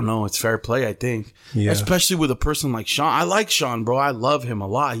don't know. It's fair play, I think. Yeah. Especially with a person like Sean. I like Sean, bro. I love him a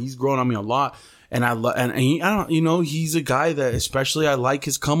lot. He's grown on me a lot. And I don't, you know, he's a guy that, especially, I like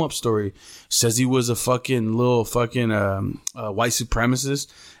his come up story. Says he was a fucking little fucking white supremacist,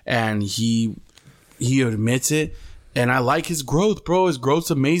 and he admits it. And I like his growth, bro. His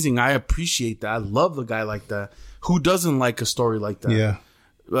growth's amazing. I appreciate that. I love a guy like that. Who doesn't like a story like that? Yeah.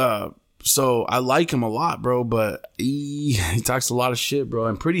 So I like him a lot, bro. But he talks a lot of shit, bro,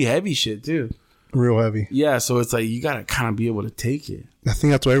 and pretty heavy shit too. Real heavy. Yeah. So it's like you gotta kind of be able to take it. I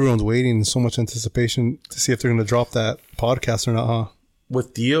think that's why everyone's waiting in so much anticipation to see if they're going to drop that podcast or not, huh?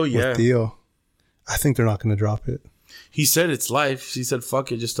 With Theo, yeah. With Theo. I think they're not going to drop it. He said it's life. He said,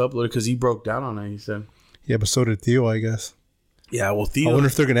 fuck it, just upload it because he broke down on it, he said. Yeah, but so did Theo, I guess. Yeah, well, I Theo. wonder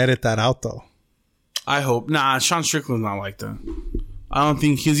if they're gonna edit that out though. I hope. Nah, Sean Strickland's not like that. I don't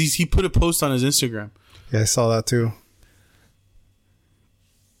think because he put a post on his Instagram. Yeah, I saw that too.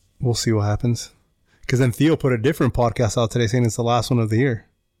 We'll see what happens. Because then Theo put a different podcast out today saying it's the last one of the year.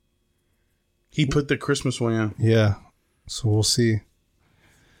 He put the Christmas one, yeah. Yeah. So we'll see.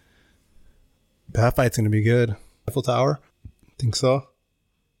 That fight's going to be good. Eiffel Tower? Think so?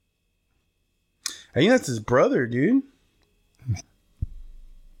 I think that's his brother, dude.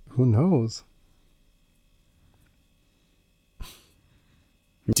 Who knows?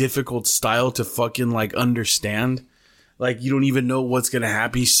 Difficult style to fucking like understand. Like you don't even know what's gonna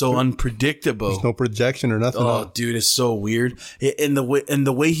happen. He's so unpredictable. There's no projection or nothing. Oh, dude, it's so weird. And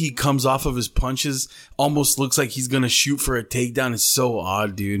the way he comes off of his punches almost looks like he's gonna shoot for a takedown. It's so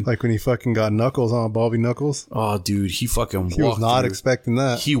odd, dude. Like when he fucking got Knuckles on Bobby Knuckles. Oh, dude, he fucking walked. He was not through. expecting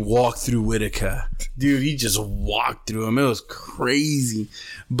that. He walked through Whitaker, dude. He just walked through him. It was crazy,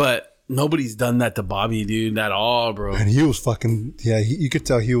 but nobody's done that to Bobby, dude, at all, bro. And he was fucking you could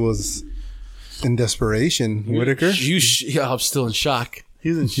tell he was in desperation. Whitaker. Yeah, I'm still in shock.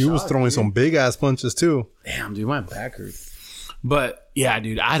 He was throwing some big ass punches too. Damn, dude, my back hurts. But yeah,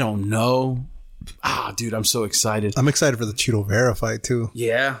 dude, I don't know. Dude, I'm so excited. I'm excited for the Chito Vera fight too.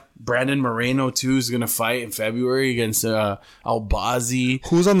 Yeah, Brandon Moreno too is gonna fight in February against Albazi.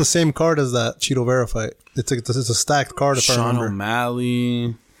 Who's on the same card as that Chito Vera fight? It's a stacked card. If I Sean remember.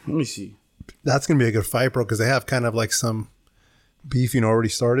 O'Malley. Let me see. That's gonna be a good fight, bro, because they have kind of like some beef, already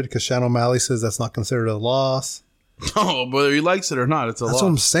started. Because Sean O'Malley says that's not considered a loss. Oh, whether he likes it or not, it's a loss. That's what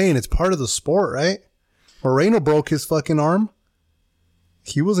I'm saying. It's part of the sport, right? Moreno broke his fucking arm.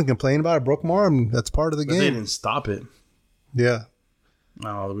 He wasn't complaining about it. Broke my arm. That's part of the game. They didn't stop it. Yeah.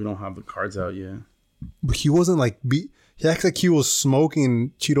 Oh, we don't have the cards out yet. But he wasn't like He acts like he was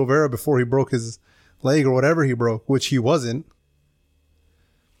smoking Chito Vera before he broke his leg or whatever he broke, which he wasn't.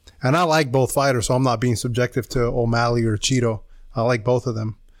 And I like both fighters, so I'm not being subjective to O'Malley or Chito. I like both of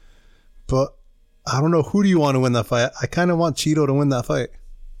them. But I don't know. Who do you want to win that fight? I kind of want Chito to win that fight.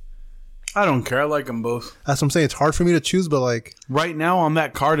 I don't care. I like them both. That's what I'm saying. It's hard for me to choose, but like... Right now on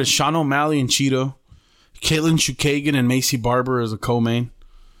that card is Sean O'Malley and Chito. Caitlin Chukagan and Macy Barber as a co-main.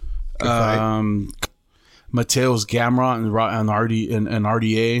 Mateos Gamrot and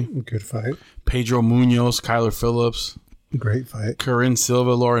RDA. Good fight. Pedro Munoz, Kyler Phillips. Great fight. Corinne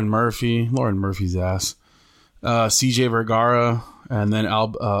Silva, Lauren Murphy. Lauren Murphy's ass. CJ Vergara. And then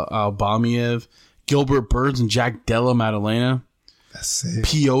Albamiev. Gilbert Burns and Jack Della Maddalena. That's sick.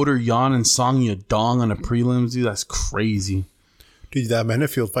 Piotr Jan and Song Yadong on the prelims. Dude, that's crazy. Dude, that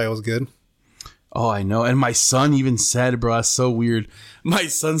Menifeld fight was good. Oh, I know. And my son even said, bro, that's so weird. My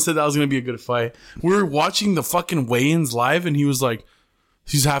son said that was going to be a good fight. We were watching the fucking weigh-ins live, and he was like,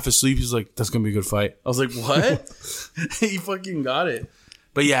 he's half asleep. He's like, that's going to be a good fight. I was like, what? He fucking got it.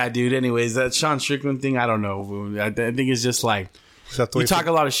 But yeah, dude, anyways, that Sean Strickland thing, I don't know. I think it's just like, we talk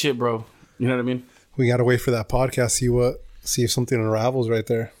a lot of shit, bro. You know what I mean? We got to wait for that podcast, see if something unravels right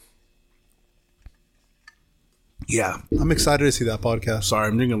there. Yeah. I'm excited to see that podcast. Sorry,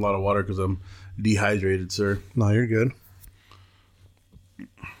 I'm drinking a lot of water because I'm dehydrated, sir. No, you're good.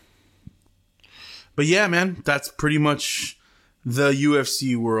 But yeah, man, that's pretty much the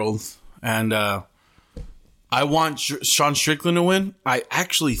UFC world. And I want Sean Strickland to win. I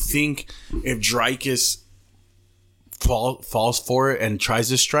actually think if Dreykus falls for it and tries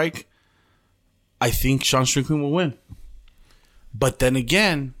to strike, I think Sean Strickland will win. But then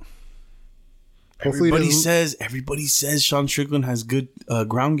again, everybody says Sean Strickland has good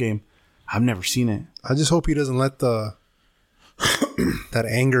ground game. I've never seen it. I just hope he doesn't let that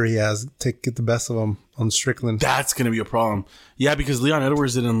anger he has get the best of him on Strickland. That's going to be a problem. Yeah, because Leon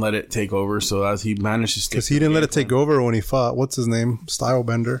Edwards didn't let it take over, so as he managed to stick. Because he didn't let it take over when he fought. What's his name?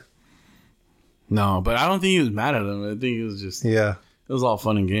 Stylebender. No, but I don't think he was mad at him. I think it was just it was all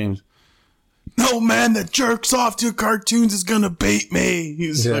fun and games. No man that jerks off to cartoons is gonna bait me.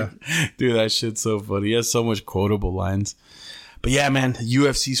 He's like, dude, that shit's so funny. He has so much quotable lines. But yeah, man,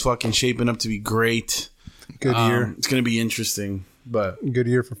 UFC's fucking shaping up to be great. Good year. It's gonna be interesting, but good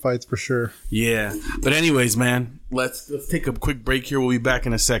year for fights for sure. Yeah, but anyways, man, let's take a quick break here. We'll be back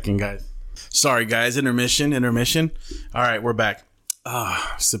in a second, guys. Sorry, guys, intermission. All right, we're back.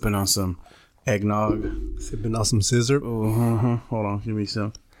 Sipping on some eggnog. Sipping on some scissor. Hold on, give me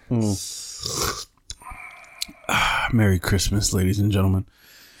some. Merry Christmas, ladies and gentlemen.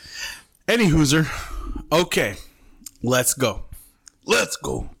 Any hooser. Okay, let's go.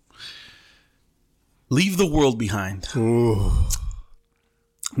 Leave the world behind. Ooh.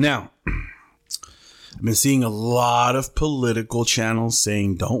 Now, I've been seeing a lot of political channels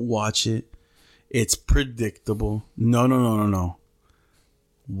saying don't watch it. It's predictable. No.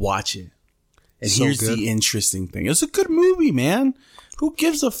 Watch it. And So here's good. the interesting thing. It's a good movie, man. Who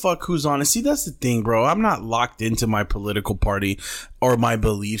gives a fuck who's on it? See, that's the thing, bro. I'm not locked into my political party or my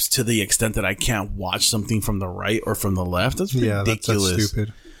beliefs to the extent that I can't watch something from the right or from the left. That's ridiculous. That's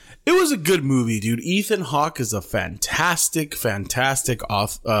stupid. It was a good movie, dude. Ethan Hawke is a fantastic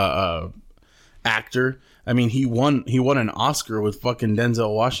actor. I mean, he won an Oscar with fucking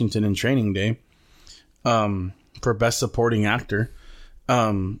Denzel Washington in Training Day for Best Supporting Actor.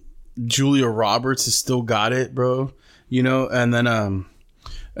 Julia Roberts has still got it, bro. You know, and then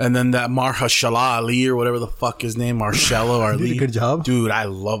that Mahershala Ali or whatever the fuck his name, Marcello Ali. Did a good job, dude. I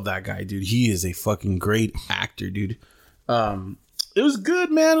love that guy, dude. He is a fucking great actor, dude. It was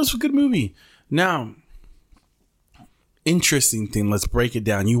good, man. It was a good movie. Now, interesting thing. Let's break it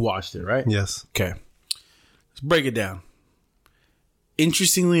down. You watched it, right? Yes. Okay. Let's break it down.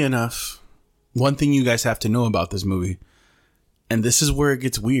 Interestingly enough, one thing you guys have to know about this movie, and this is where it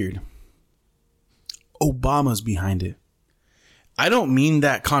gets weird. Obama's behind it. I don't mean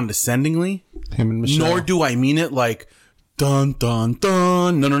that condescendingly. Him and Michelle. Nor do I mean it like dun dun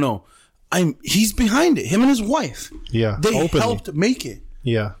dun. No. He's behind it. Him and his wife. Yeah. They openly helped make it.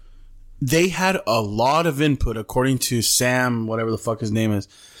 Yeah. They had a lot of input, according to Sam, whatever the fuck his name is,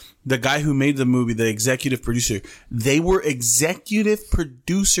 the guy who made the movie, the executive producer. They were executive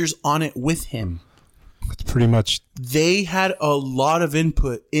producers on it with him. It's pretty much. They had a lot of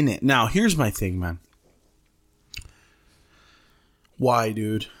input in it. Now, here's my thing, man. Why,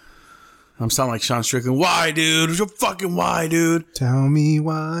 dude? I'm sounding like Sean Strickland. Why, dude? Fucking why, dude? Tell me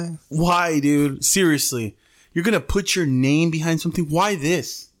why. Why, dude? Seriously. You're going to put your name behind something? Why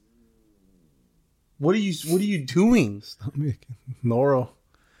this? What are you doing? Stop making Noro.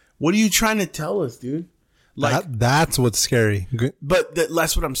 What are you trying to tell us, dude? Like that's what's scary. But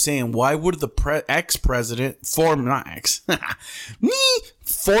that's what I'm saying. Why would the ex-president, former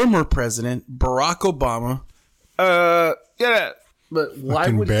president, Barack Obama, but why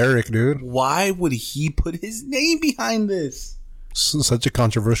fucking would Barrack, dude? Why would he put his name behind this? Such a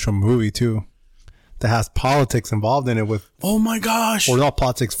controversial movie too, that has politics involved in it. With oh my gosh, or not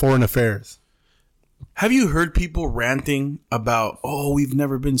politics, foreign affairs. Have you heard people ranting about, oh, we've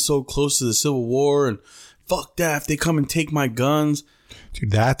never been so close to the Civil War and fuck that if they come and take my guns?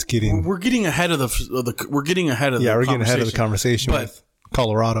 Dude, that's getting. We're getting ahead of we're getting ahead of we're getting ahead of the conversation with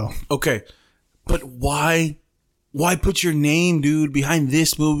Colorado. Okay, but why put your name, dude, behind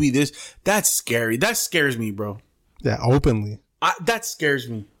this movie? That's scary. That scares me, bro. Yeah, openly. That scares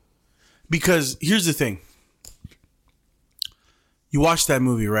me. Because here's the thing. You watch that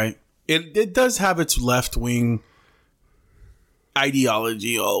movie, right? It does have its left-wing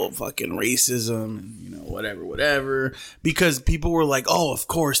ideology, fucking racism, and, whatever. Because people were like, oh, of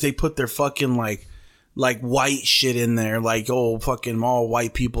course, they put their fucking, like white shit in there. Like, oh, fucking all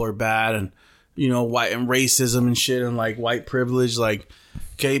white people are bad, and, white and racism and shit, and, like, white privilege, like,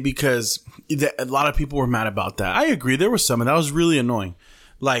 okay, because a lot of people were mad about that. I agree. There was some, and that was really annoying.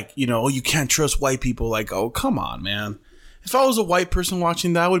 Like, you can't trust white people. Like, oh, come on, man. If I was a white person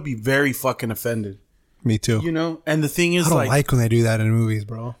watching that, I would be very fucking offended. Me too. And the thing is, I don't like when they do that in movies,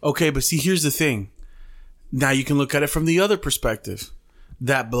 bro. Okay, but see, here's the thing. Now you can look at it from the other perspective.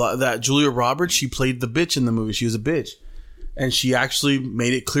 That Julia Roberts, she played the bitch in the movie. She was a bitch. And she actually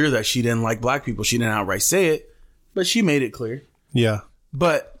made it clear that she didn't like black people. She didn't outright say it, but she made it clear. Yeah.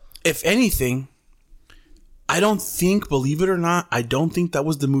 But if anything, I don't think, believe it or not, I don't think that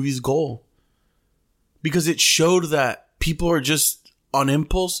was the movie's goal. Because it showed that people are just on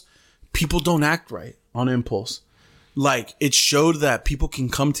impulse. People don't act right on impulse. Like, it showed that people can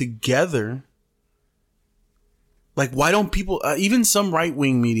come together. Like, why don't people, even some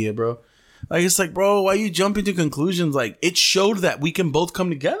right-wing media, bro. Like, it's like, bro, why you jumping to conclusions? Like, it showed that we can both come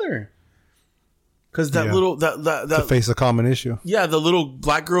together. Because to face a common issue. Yeah, the little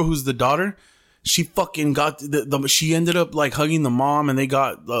black girl who's the daughter, she fucking got she ended up like hugging the mom, and they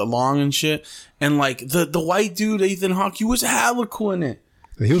got along and shit. And like the white dude, Ethan Hawke, he was hella cool in it.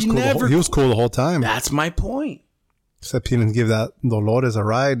 He was cool. He was cool the whole time. That's my point. Except he didn't give that Dolores a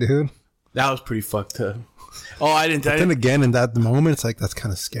ride, dude. That was pretty fucked up. Oh, I didn't. But then again, in that moment, it's like that's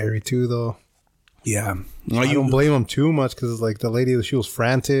kind of scary too, though. Yeah, I don't blame him too much because like the lady, she was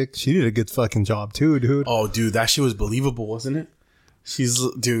frantic. She did a good fucking job too, dude. Oh, dude, that shit was believable, wasn't it?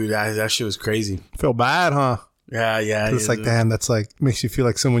 That shit was crazy. Feel bad, huh? Yeah. It's like, damn, that's like makes you feel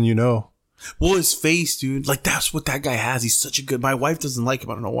like someone you know. Well, his face, dude, like that's what that guy has. He's such a good. My wife doesn't like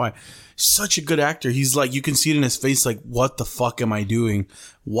him. I don't know why. Such a good actor. He's like, you can see it in his face. Like, what the fuck am I doing?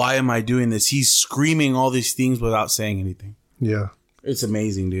 Why am I doing this? He's screaming all these things without saying anything. Yeah, it's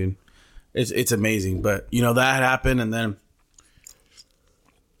amazing, dude. It's amazing. But that happened, and then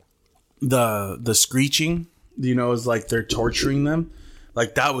the screeching, you know, is like they're torturing them.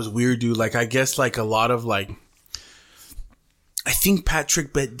 Like, that was weird, dude. Like, I guess, like, a lot of, like, I think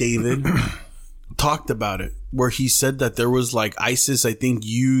Patrick Bet-David talked about it, where he said that there was, like, ISIS, I think,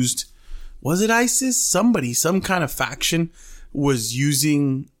 used, was it ISIS? Somebody, some kind of faction was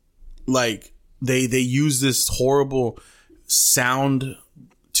using, like, they use this horrible sound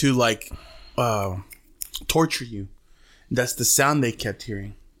to, like, torture you. That's the sound they kept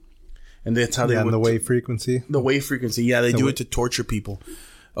hearing. And that's how they would... the wave frequency. The wave frequency. Yeah, they do it to torture people.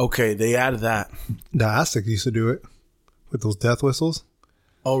 Okay, they added that. The Aztecs used to do it with those death whistles.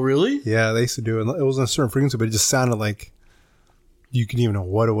 Oh, really? Yeah, they used to do it. It wasn't a certain frequency, but it just sounded like you couldn't even know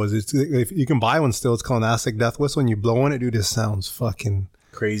what it was. If you can buy one still. It's called an Aztec death whistle, and you blow on it, dude, it sounds fucking...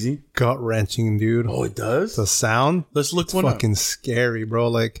 crazy? Gut-wrenching, dude. Oh, it does? The sound? Let's look one fucking scary, bro.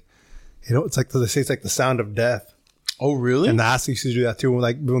 Like, you know, it's like, they say it's like the sound of death. Oh, really? And the Aztecs used to do that too.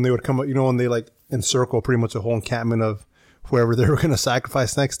 Like when they would come up, you know, when they like encircle pretty much a whole encampment of whoever they were going to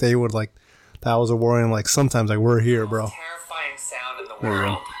sacrifice next, they would like, that was a warning. Like sometimes like, we're here, bro. Terrifying sound in the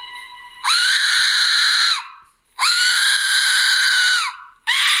world.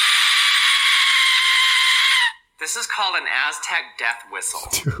 This is called an Aztec death whistle.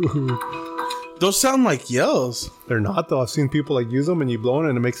 Dude. Those sound like yells. They're not though. I've seen people like use them and you blow it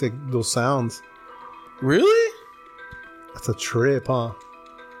and it makes like those sounds. Really? That's a trip, huh?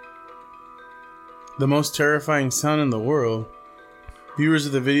 The most terrifying sound in the world. Viewers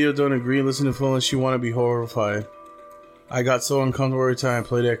of the video don't agree. Listen to full unless you want to be horrified. I got so uncomfortable every time I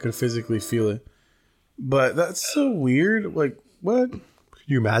played it, I could physically feel it. But that's so weird. Like, what? Could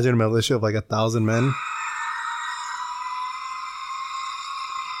you imagine a militia of like 1,000 men?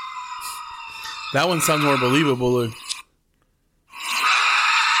 That one sounds more believable. Look.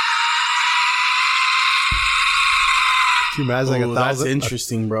 Could you imagine like 1,000? That's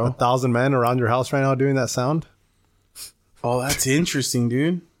interesting, bro. 1,000 men around your house right now doing that sound? Oh, that's interesting,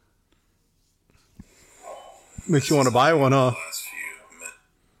 dude. Makes you want to buy one, huh?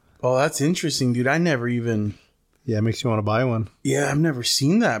 Oh, that's interesting, dude. I never even... Yeah, it makes you want to buy one. Yeah, I've never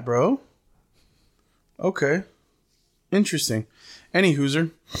seen that, bro. Okay. Interesting. Any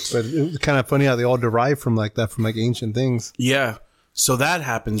hooser. But it's kind of funny how they all derive from like that, from like ancient things. Yeah. So that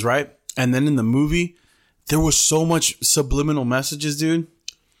happens, right? And then in the movie, there was so much subliminal messages, dude.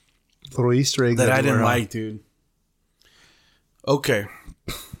 Little Easter eggs that I didn't like, dude. Okay.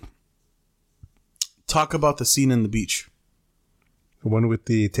 Talk about the scene in the beach. The one with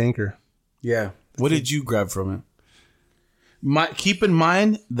the tanker. Yeah. What did you grab from it? Keep in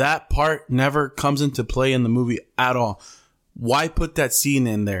mind, that part never comes into play in the movie at all. Why put that scene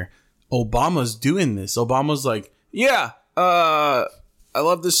in there? Obama's doing this. Obama's like, yeah, I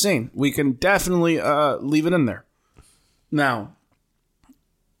love this scene. We can definitely leave it in there. Now,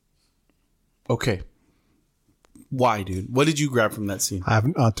 okay. Why, dude? What did you grab from that scene? I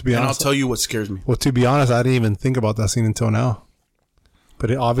haven't, to be honest. And I'll tell you what scares me. Well, to be honest, I didn't even think about that scene until now.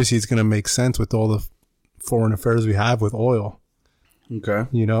 But obviously, it's going to make sense with all the foreign affairs we have with oil. Okay.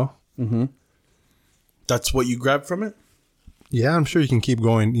 You know? Mm-hmm. That's what you grabbed from it? Yeah, I'm sure you can keep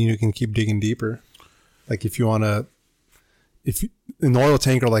going. You can keep digging deeper. Like if you want to, an oil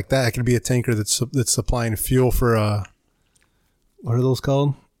tanker like that, it could be a tanker that's supplying fuel for what are those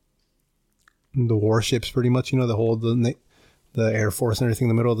called? The warships, pretty much. You know, the Air Force and everything in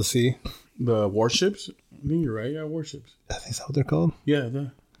the middle of the sea. The warships? I think you're right. Yeah, warships. I think that's what they're called. Yeah,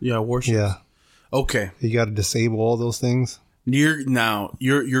 warships. Yeah. Okay. You got to disable all those things.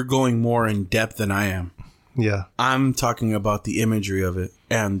 You're going more in depth than I am. Yeah. I'm talking about the imagery of it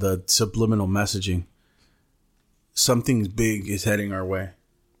and the subliminal messaging. Something big is heading our way.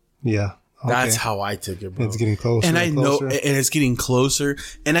 Yeah. Okay. That's how I took it, bro. It's getting closer. And I know, and it's getting closer.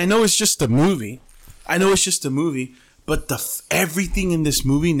 And I know it's just a movie. But everything in this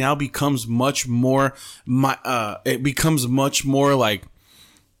movie now becomes much more. It becomes much more like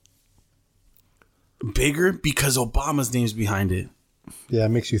bigger because Obama's name's behind it. Yeah, it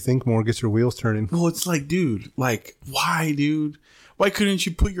makes you think more, gets your wheels turning. Well, it's like, dude, like, why, dude? Why couldn't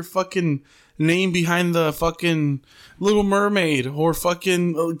you put your fucking name behind the fucking Little Mermaid or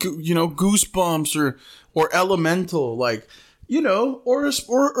fucking, Goosebumps or Elemental, like,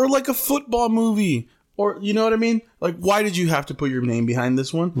 or like a football movie, or, you know what I mean? Like, why did you have to put your name behind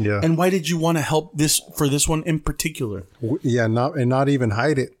this one? Yeah. And why did you want to help for this one in particular? Yeah, not even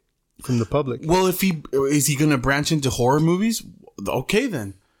hide it from the public. Well, is he going to branch into horror movies? Okay,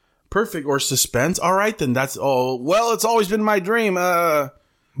 then. Perfect. Or suspense. All right, then. That's all. Well, it's always been my dream.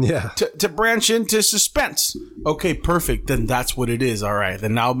 Yeah. To branch into suspense. Okay, perfect. Then that's what it is. All right.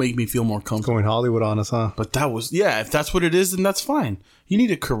 Then now make me feel more comfortable. Going Hollywood on us, huh? But that was, yeah, if that's what it is, then that's fine. You need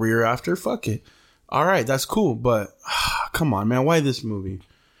a career after. Fuck it. All right, that's cool. But come on, man. Why this movie?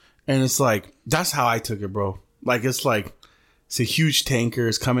 And it's like, that's how I took it, bro. Like, it's a huge tanker.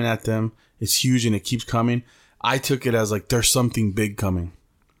 It's coming at them. It's huge and it keeps coming. I took it as like, there's something big coming.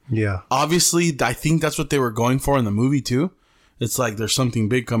 Yeah. Obviously, I think that's what they were going for in the movie, too. It's like, there's something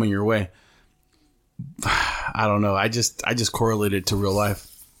big coming your way. I don't know. I just correlate it to real life.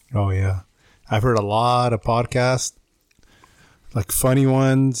 Oh, yeah. I've heard a lot of podcasts, like funny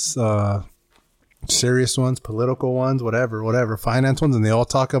ones, serious ones, political ones, whatever, finance ones, and they all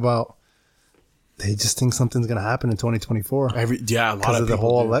talk about they just think something's going to happen in 2024. A lot of because of the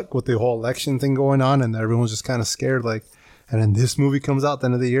whole with the whole election thing going on, and everyone's just kind of scared. Like, and then this movie comes out at the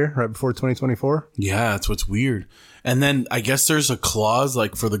end of the year, right before 2024. Yeah, that's what's weird. And then I guess there's a clause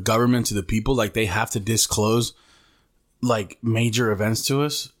like for the government to the people, like they have to disclose like major events to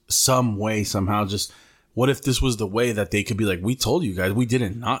us some way, somehow. Just what if this was the way that they could be like, we told you guys, we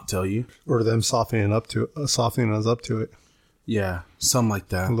didn't not tell you, or them softening us up to it. Yeah, something like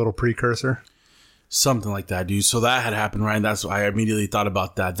that. A little precursor. Something like that, dude. So that had happened, right? That's why I immediately thought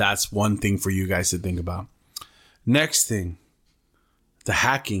about that. That's one thing for you guys to think about. Next thing, the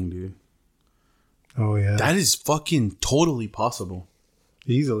hacking, dude. Oh, yeah. That is fucking totally possible.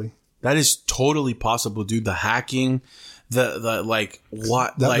 Easily. That is totally possible, dude. The hacking, the like,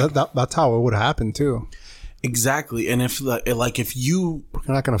 what? That's how it would happen, too. Exactly. And if, like, if you...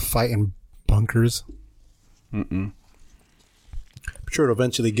 We're not going to fight in bunkers. I'm sure it'll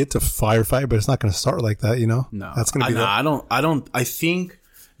eventually get to firefight, but it's not going to start like that, you know? No. That's going to be... I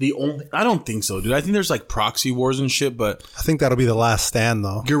don't think so, dude. I think there's like proxy wars and shit, but I think that'll be the last stand,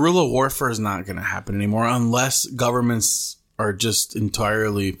 though. Guerrilla warfare is not going to happen anymore unless governments are just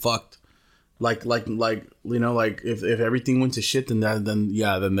entirely fucked. Like you know, like if everything went to shit, then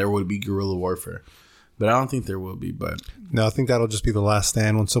there would be guerrilla warfare. But I don't think there will be. But no, I think that'll just be the last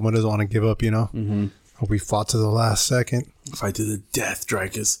stand when someone doesn't want to give up. You know, we fought to the last second, fight to the death,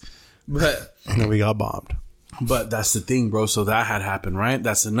 Dreykus. But and then we got bombed. But that's the thing, bro. So that had happened, right?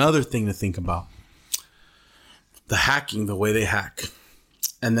 That's another thing to think about. The hacking, the way they hack.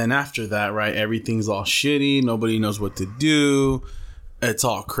 And then after that, right, everything's all shitty. Nobody knows what to do. It's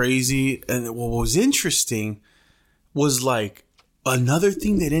all crazy. And what was interesting was like another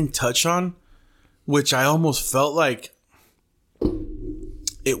thing they didn't touch on, which I almost felt like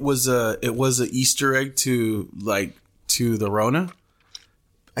it was a Easter egg to the Rona.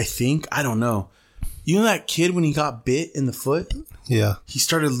 I think. I don't know. You know that kid when he got bit in the foot? Yeah. He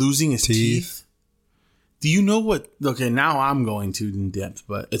started losing his teeth. Do you know what? Okay, now I'm going too in depth,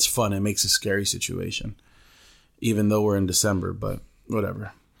 but it's fun. It makes a scary situation, even though we're in December, but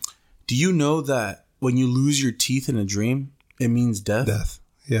whatever. Do you know that when you lose your teeth in a dream, it means death? Death.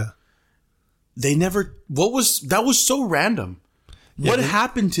 Yeah. They never. That was so random. Yeah, what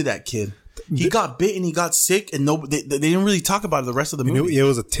happened to that kid? He got bit and he got sick, and they didn't really talk about it the rest of the movie. It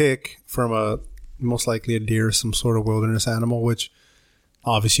was a tick from most likely a deer, some sort of wilderness animal, which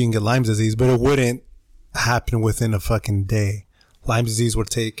obviously you can get Lyme disease, but it wouldn't happen within a fucking day. Lyme disease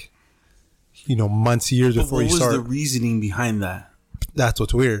would take, months, years before you start. What was the reasoning behind that? That's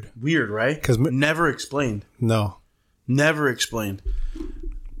what's weird. Weird, right? Because never explained. No. Never explained.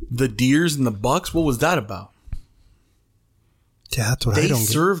 The deers and the bucks, what was that about? Yeah, that's what I don't get. They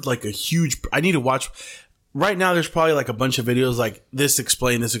served like a huge... I need to watch... Right now, there's probably like a bunch of videos like this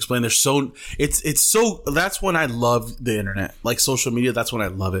explain. There's so... It's so... That's when I love the internet. Like social media, that's when I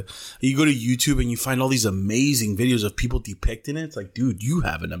love it. You go to YouTube and you find all these amazing videos of people depicting it. It's like, dude, you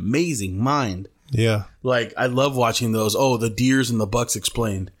have an amazing mind. Yeah. Like, I love watching those. Oh, the deers and the bucks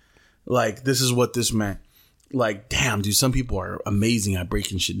explained. Like, this is what this meant. Like, damn, dude, some people are amazing at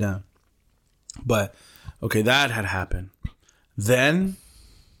breaking shit down. But, okay, that had happened. Then,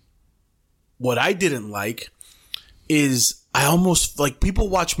 what I didn't like is I almost, like, people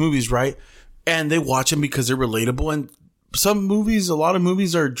watch movies, right? And they watch them because they're relatable. And a lot of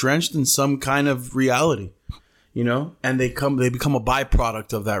movies are drenched in some kind of reality, and they become a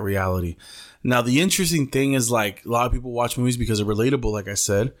byproduct of that reality. Now, the interesting thing is, like, a lot of people watch movies because they're relatable, like I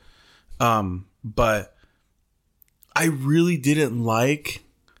said. But I really didn't like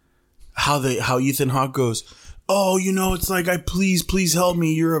how Ethan Hawke goes, oh, it's like, please help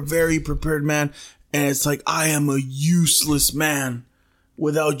me. You're a very prepared man. And it's like, I am a useless man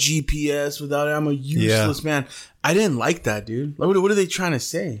without GPS, I'm a useless man. I didn't like that, dude. What are they trying to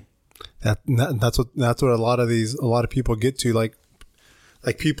say? That's what a lot of people get to. Like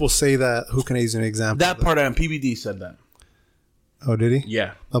people say that, who can I use an example? That part on PBD said that. Oh, did he?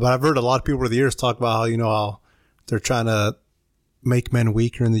 Yeah. No, but I've heard a lot of people over the years talk about how, how they're trying to make men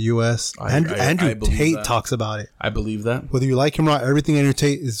weaker in the U.S. Andrew Tate talks about it. I believe that. Whether you like him or not, everything Andrew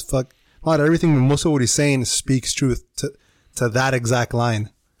Tate is not everything, but most of what he's saying speaks truth to that exact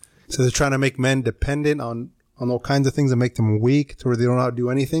line. So they're trying to make men dependent on all kinds of things and make them weak to where they don't know how to do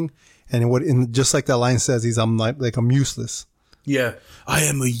anything. And just like that line says, I'm useless. Yeah, I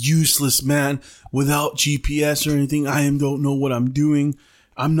am a useless man without GPS or anything. Don't know what I'm doing.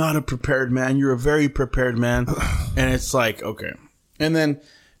 I'm not a prepared man. You're a very prepared man. And it's like, okay. And then,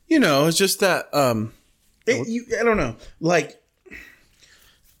 it's just that, I don't know. Like,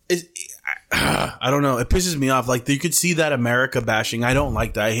 I don't know. It pisses me off. Like, you could see that America bashing. I don't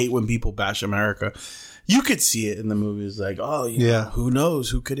like that. I hate when people bash America. You could see it in the movies. Like, oh, yeah. Who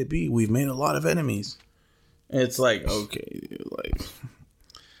knows? Who could it be? We've made a lot of enemies. And it's like, okay, like,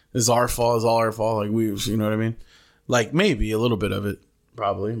 it's our fault. It's all our fault. Like, you know what I mean? Like, maybe a little bit of it,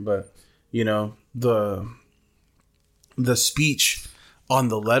 probably. But, the speech on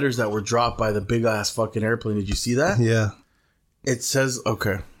the letters that were dropped by the big ass fucking airplane. Did you see that? Yeah. It says,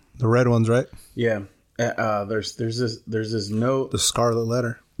 okay. The red ones, right? Yeah. There's this note. The Scarlet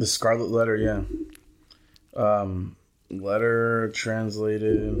Letter. The Scarlet Letter, yeah. Letter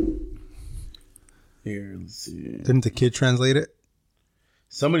translated. Here, let's see. Didn't the kid translate it?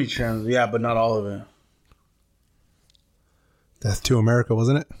 Somebody translated, yeah, but not all of it. Death to America,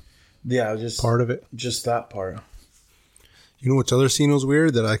 wasn't it? Yeah, just part of it. Just that part. You know which other scene was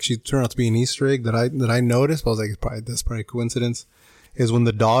weird that actually turned out to be an Easter egg that I noticed? But I was like, that's probably a coincidence. Is when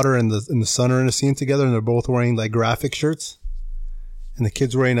the daughter and the son are in a scene together and they're both wearing like graphic shirts, and the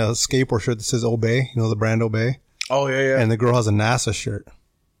kid's wearing a skateboard shirt that says Obey, the brand Obey. Oh yeah. And the girl has a NASA shirt.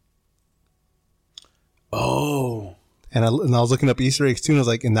 Oh. And I was looking up Easter eggs too, and I was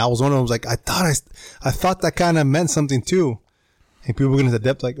like, and that was one of them. I was like, I thought that kind of meant something too. And people get into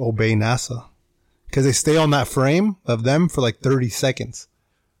depth like Obey NASA. Because they stay on that frame of them for like 30 seconds.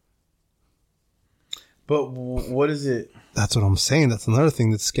 But what is it? That's what I'm saying. That's another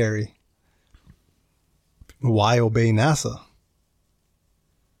thing that's scary. Why obey NASA?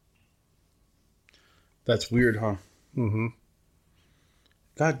 That's weird, huh? Mm-hmm.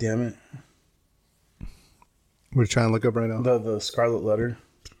 God damn it. We're trying to look up right now. The Scarlet Letter.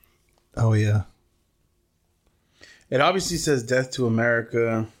 Oh, yeah. It obviously says Death to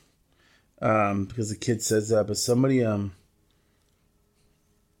America. Because the kid says that, but somebody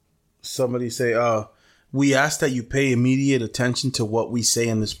say, we ask that you pay immediate attention to what we say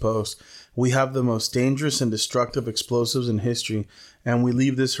in this post. We have the most dangerous and destructive explosives in history, and we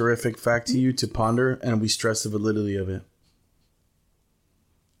leave this horrific fact to you to ponder, and we stress the validity of it.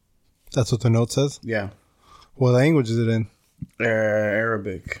 That's what the note says? Yeah. What language is it in?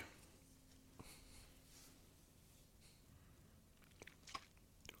 Arabic.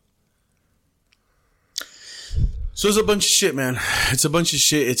 So it's a bunch of shit, man. It's a bunch of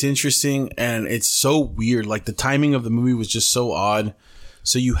shit. It's interesting, and it's so weird. Like, the timing of the movie was just so odd.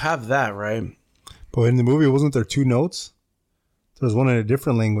 So you have that, right? But in the movie, wasn't there two notes? There was one in a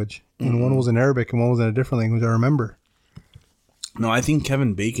different language, and one was in Arabic, and one was in a different language, I remember. No, I think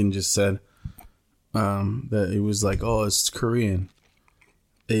Kevin Bacon just said that it was like, oh, it's Korean.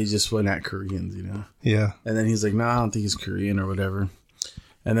 They just went at Koreans, Yeah. And then he's like, no, I don't think it's Korean or whatever.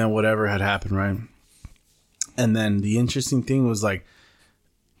 And then whatever had happened, right? And then the interesting thing was like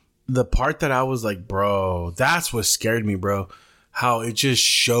the part that I was like, bro, that's what scared me, bro. How it just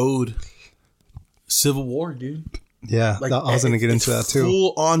showed Civil War, dude. Yeah, like, I was going to get into that too.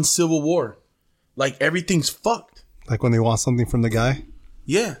 Full on Civil War. Like everything's fucked. Like when they want something from the guy?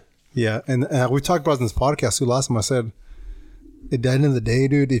 Yeah. Yeah. And we talked about in this podcast too. Last time I said, at the end of the day,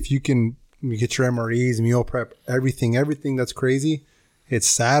 dude, if you can get your MREs, meal prep, everything that's crazy, it's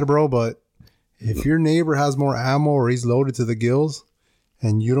sad, bro, but if your neighbor has more ammo or he's loaded to the gills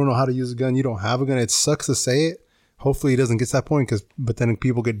and you don't know how to use a gun, you don't have a gun, it sucks to say it. Hopefully he doesn't get to that point, but then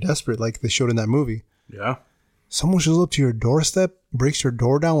people get desperate like they showed in that movie. Yeah. Someone shows up to your doorstep, breaks your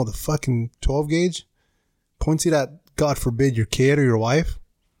door down with a fucking 12 gauge, points it at, God forbid, your kid or your wife.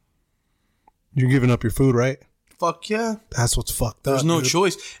 You're giving up your food, right? Fuck yeah. That's what's fucked up. There's no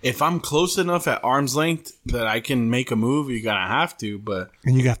choice. If I'm close enough at arm's length that I can make a move, you're going to have to, but...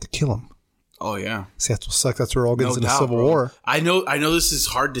 And you have to kill him. Oh, yeah. See, that's what sucks. That's where it all gets into Civil War. I know this is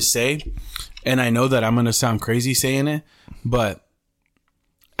hard to say, and I know that I'm going to sound crazy saying it, but...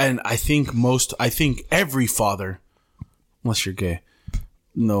 And I think every father, unless you're gay,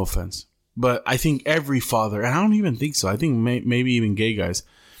 no offense, but I think every father, and I don't even think so, I think maybe even gay guys,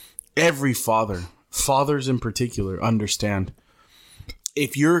 every father, fathers in particular, understand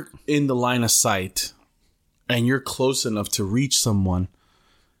if you're in the line of sight and you're close enough to reach someone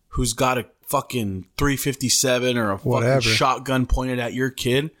who's got a fucking 357 or a fucking shotgun pointed at your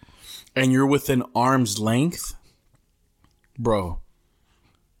kid, and you're within arm's length, bro,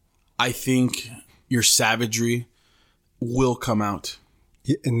 I think your savagery will come out.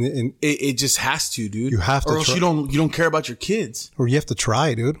 Yeah, and it just has to, dude. You have to, or else you don't care about your kids. Or you have to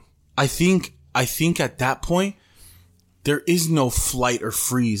try, dude. I think at that point there is no flight or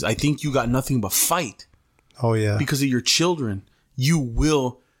freeze. I think you got nothing but fight. Oh yeah, because of your children, you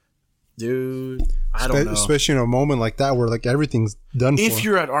will, dude. I don't know. Especially in a moment like that where like everything's done. If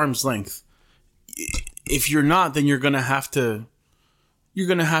you're at arm's length, if you're not, then you're gonna have to. You're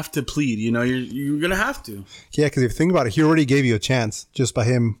going to have to plead, you know, you're going to have to. Yeah, because if you think about it, he already gave you a chance just by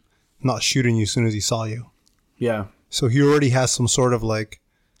him not shooting you as soon as he saw you. Yeah. So he already has some sort of like,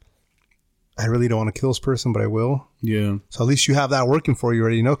 I really don't want to kill this person, but I will. Yeah. So at least you have that working for you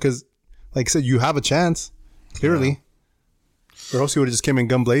already, you know, because like I said, you have a chance, clearly. Yeah. Or else he would have just came in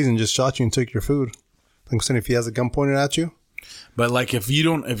gun blazing and just shot you and took your food. Like I'm saying, if he has a gun pointed at you. But like if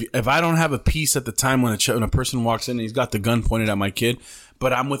I don't have a peace at the time when a person walks in and he's got the gun pointed at my kid,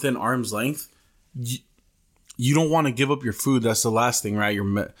 but I'm within arm's length, you don't want to give up your food. That's the last thing, right?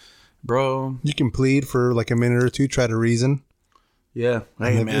 Bro. You can plead for like a minute or two, try to reason. Yeah.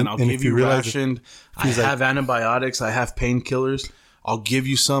 Hey man, I'll give you rationed. I have antibiotics. I have painkillers. I'll give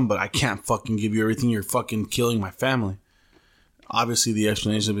you some, but I can't fucking give you everything. You're fucking killing my family. Obviously, the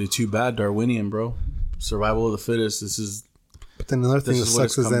explanation would be too bad. Darwinian, bro. Survival of the fittest. This is. But then another thing that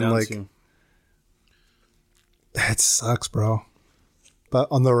sucks is then like that sucks, bro. But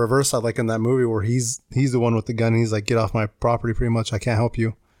on the reverse side, like in that movie where he's the one with the gun, and he's like, "Get off my property!" Pretty much, I can't help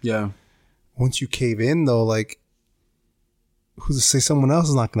you. Yeah. Once you cave in, though, like, who's to say someone else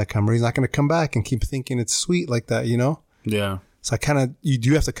is not going to come, or he's not going to come back and keep thinking it's sweet like that, you know? Yeah. So you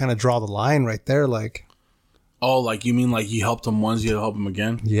do have to kind of draw the line right there, like. Oh, like you mean like you helped him once, you help him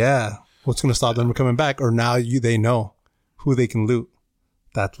again? Yeah. What's going to stop them from coming back? Or now they know who they can loot.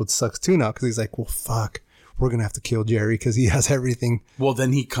 That's what sucks too now, because he's like, well, fuck, we're going to have to kill Jerry because he has everything. Well,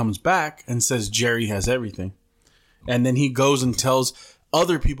 then he comes back and says Jerry has everything. And then he goes and tells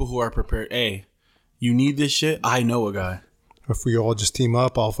other people who are prepared, hey, you need this shit? I know a guy. If we all just team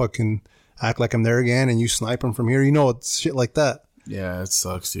up, I'll fucking act like I'm there again and you snipe him from here. You know, it's shit like that. Yeah, it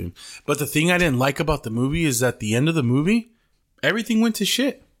sucks, dude. But the thing I didn't like about the movie is at the end of the movie, everything went to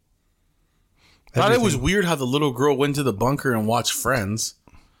shit. Thought it was weird how the little girl went to the bunker and watched Friends.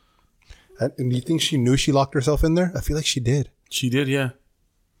 And do you think she knew she locked herself in there? I feel like she did. She did, yeah.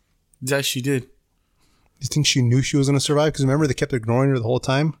 Yeah, she did. You think she knew she was going to survive? Because remember, they kept ignoring her the whole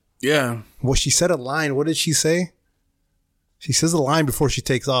time? Yeah. Well, she said a line. What did she say? She says a line before she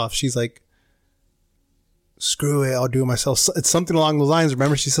takes off. She's like, screw it, I'll do it myself. It's something along those lines.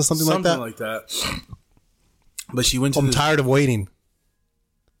 Remember, she says something like that? Something like that. But she went to I'm tired of waiting.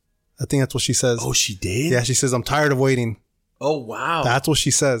 I think that's what she says. Oh, she did? Yeah, she says, I'm tired of waiting. Oh, wow. That's what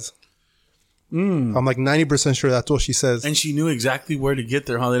she says. I'm like 90% sure that's what she says. And she knew exactly where to get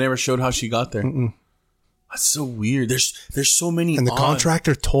there, huh? They never showed how she got there. That's so weird. There's so many. And the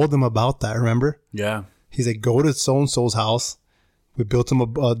contractor told them about that, remember? Yeah. He's like, go to so-and-so's house. We built him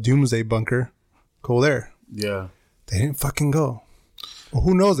a doomsday bunker. Go there. Yeah. They didn't fucking go. Well,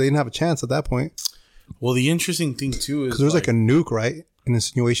 who knows? They didn't have a chance at that point. Well, the interesting thing, too, is... Because there's like a nuke, right? An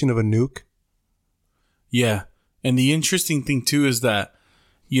insinuation of a nuke. Yeah. And the interesting thing, too, is that,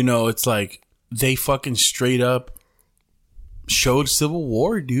 you know, it's like they fucking straight up showed Civil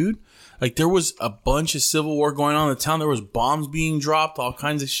War, dude. Like, there was a bunch of Civil War going on in the town. There was bombs being dropped, all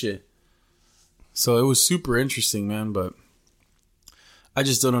kinds of shit. So it was super interesting, man. But I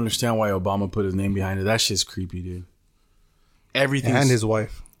just don't understand why Obama put his name behind it. That shit's creepy, dude. Everything and his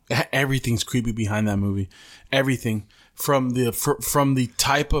wife. Everything's creepy behind that movie. Everything from the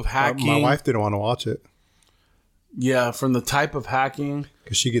type of hacking. My wife didn't want to watch it. Yeah, from the type of hacking.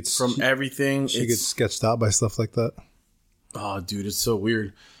 Because she gets everything. She gets sketched out by stuff like that. Oh, dude, it's so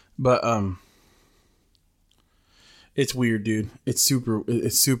weird. But it's weird, dude. It's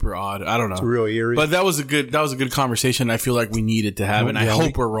super odd. I don't know. It's real eerie. But that was a good conversation. I feel like we needed to have, and I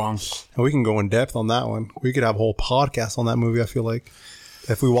hope we're wrong. And we can go in depth on that one. We could have a whole podcast on that movie. I feel like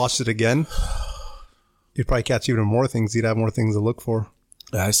if we watched it again, you'd probably catch even more things. You'd have more things to look for.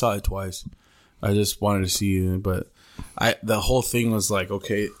 Yeah, I saw it twice. I just wanted to see it, but the whole thing was like,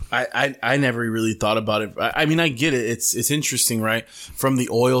 okay, I never really thought about it. I mean, I get it. It's interesting, right? From the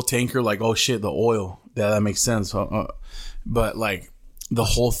oil tanker, like, oh shit, the oil. Yeah, that makes sense. But like the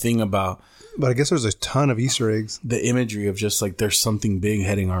whole thing about. But I guess there's a ton of Easter eggs. The imagery of just like there's something big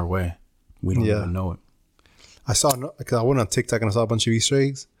heading our way. We don't even know it. I saw, because I went on TikTok and I saw a bunch of Easter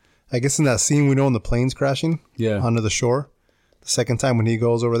eggs. I guess in that scene we know when the plane's crashing onto the shore, the second time when he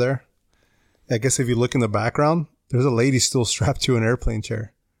goes over there, I guess if you look in the background, there's a lady still strapped to an airplane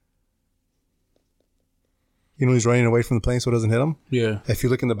chair. You know, he's running away from the plane so it doesn't hit him. Yeah. If you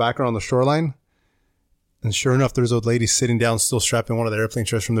look in the background on the shoreline, and sure enough, there's a lady sitting down still strapped in one of the airplane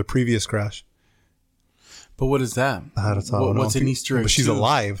chairs from the previous crash. But what is that? I don't know. What's an Easter egg? But she's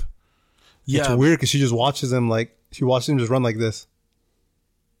alive. Yeah. It's weird because she just watches him she watches him just run like this.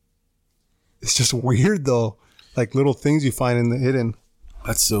 It's just weird though. Like little things you find in the hidden.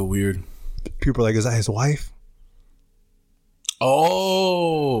 That's so weird. People are like, is that his wife?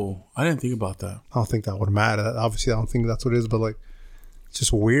 Oh, I didn't think about that. I don't think that would matter. Obviously, I don't think that's what it is, but like, it's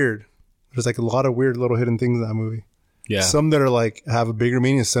just weird. There's like a lot of weird little hidden things in that movie. Yeah. Some that are like have a bigger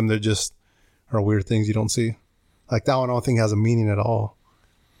meaning, and some that just are weird things you don't see. Like that one, I don't think has a meaning at all.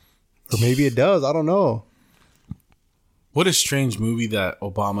 Or maybe it does. I don't know. What a strange movie that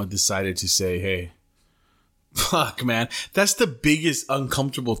Obama decided to say, hey, fuck, man. That's the biggest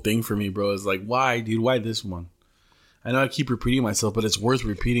uncomfortable thing for me, bro. Is like, why, dude? Why this one? I know I keep repeating myself, but it's worth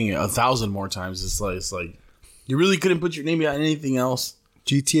repeating it 1,000 more times. It's like you really couldn't put your name behind anything else.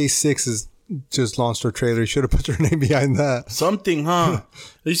 GTA 6 is just launched their trailer. You should have put your name behind that. Something, huh?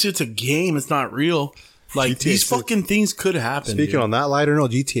 At least it's a game. It's not real. Like, GTA these 6. Fucking things could happen. Speaking on that lighter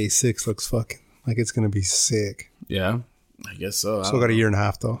note, GTA 6 looks fucking like it's going to be sick. Yeah, I guess so. Still got a year and a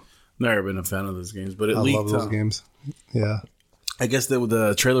half, though. Never been a fan of those games, but it leaked. I love those games. Yeah. I guess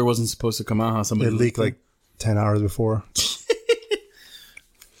the trailer wasn't supposed to come out, huh? Somebody it leaked like 10 hours before.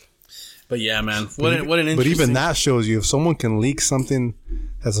 But yeah, man. What an interesting... But even that shows you if someone can leak something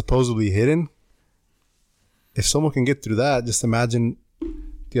that's supposedly hidden, if someone can get through that, just imagine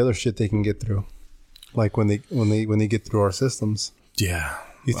the other shit they can get through. Like when they get through our systems. Yeah.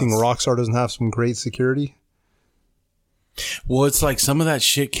 You think Rockstar doesn't have some great security? Well, it's like some of that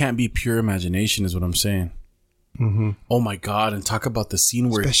shit can't be pure imagination is what I'm saying. Mm-hmm. Oh my God. And talk about the scene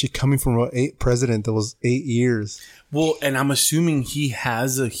where... Especially coming from a president that was 8 years. Well, and I'm assuming he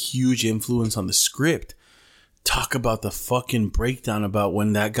has a huge influence on the script. Talk about the fucking breakdown about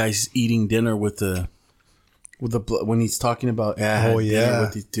when that guy's eating dinner with the when he's talking about dinner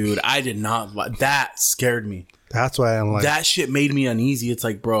with the dude. I did not like that. Scared me. That's why I don't like that shit. Made me uneasy. It's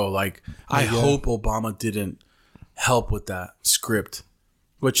like, bro, like I hope Obama didn't help with that script,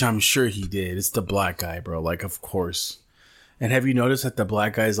 which I'm sure he did. It's the black guy, bro. Like, of course. And have you noticed that the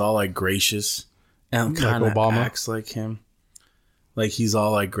black guy's all like gracious and kind of acts like him? Like he's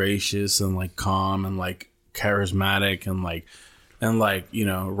all like gracious and like calm and like charismatic and like you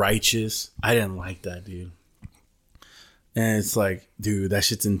know, righteous. I didn't like that, dude. And it's like, dude, that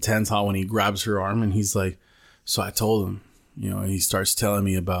shit's intense. How when he grabs her arm and he's like, so I told him, you know, and he starts telling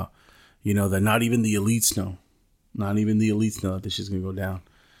me about, you know, that not even the elites know. Not even the elites know that this shit's gonna go down.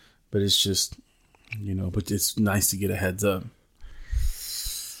 But it's just, you know, but it's nice to get a heads up.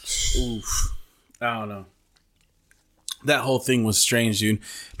 Oof. I don't know. That whole thing was strange, dude,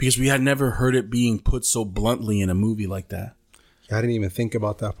 because we had never heard it being put so bluntly in a movie like that. I didn't even think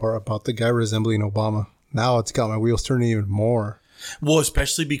about that part, about the guy resembling Obama. Now it's got my wheels turning even more. Well,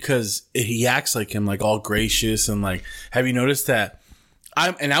 especially because he acts like him, like all gracious and like, have you noticed that?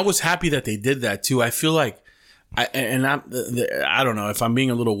 I was happy that they did that too. I feel like, I don't know if I'm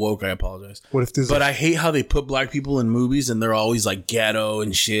being a little woke. I apologize. What if this? But I hate how they put black people in movies and they're always like ghetto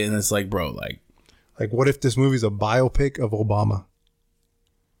and shit. And it's like, bro, like what if this movie's a biopic of Obama?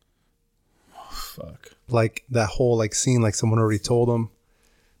 Oh, fuck. Like that whole like scene, like someone already told him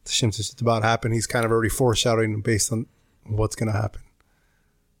the shit's just about to happen. He's kind of already foreshadowing based on what's gonna happen.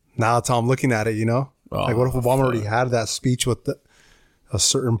 Now that's how I'm looking at it. You know, like what if Obama already had that speech with a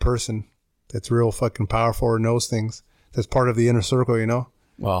certain person that's real fucking powerful or knows things, that's part of the inner circle, you know?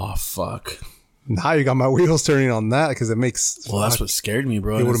 Oh, fuck. Now you got my wheels turning on that because it makes... Well, that's what scared me,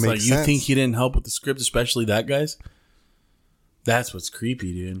 bro. It would make sense. You think he didn't help with the script, especially that guy's? That's what's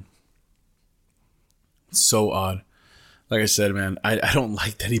creepy, dude. It's so odd. Like I said, man, I don't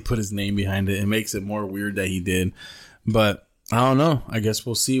like that he put his name behind it. It makes it more weird that he did. But I don't know. I guess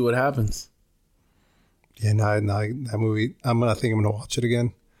we'll see what happens. Yeah, no, that movie, I think I'm going to watch it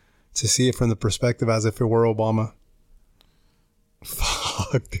again to see it from the perspective as if it were Obama.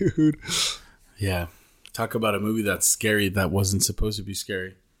 Fuck, dude. Yeah. Talk about a movie that's scary that wasn't supposed to be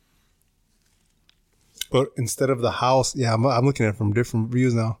scary. But instead of the house, yeah, I'm looking at it from different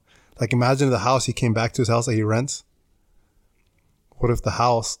views now. Like, imagine the house, he came back to his house that he rents. What if the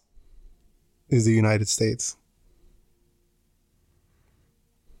house is the United States?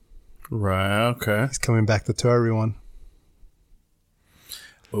 Right, okay. He's coming back to tell everyone.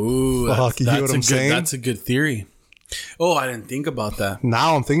 Ooh, that's a good theory. Oh, I didn't think about that.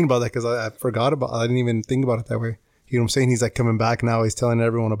 Now I'm thinking about that because I forgot about. I didn't even think about it that way. You know what I'm saying? He's like coming back now. He's telling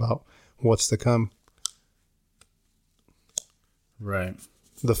everyone about what's to come. Right.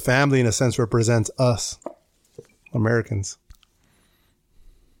 The family, in a sense, represents us, Americans.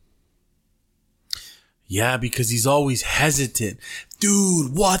 Yeah, because he's always hesitant.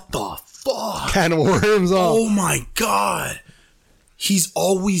 Dude, what the fuck? Can of worms off. Oh my God. He's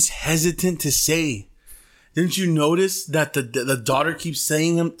always hesitant to say. Didn't you notice that the daughter keeps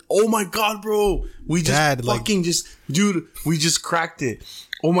saying him? Oh my God, bro. We just we just cracked it.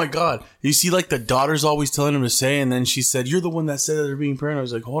 Oh my God. You see, like the daughter's always telling him to say, and then she said, you're the one that said that they're being paranoid. I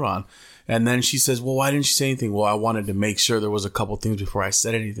was like, hold on. And then she says, well, why didn't you say anything? Well, I wanted to make sure there was a couple things before I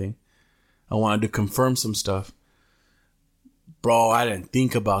said anything. I wanted to confirm some stuff. Bro, I didn't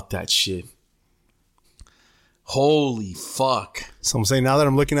think about that shit. Holy fuck. So I'm saying now that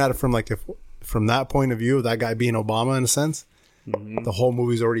I'm looking at it from that point of view of that guy being Obama in a sense, the whole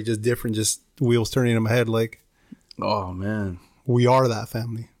movie's already just different, just wheels turning in my head like, oh man. We are that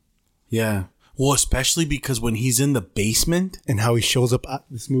family. Yeah. Well, especially because when he's in the basement. And how he shows up.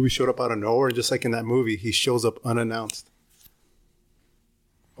 This movie showed up out of nowhere. Just like in that movie, he shows up unannounced.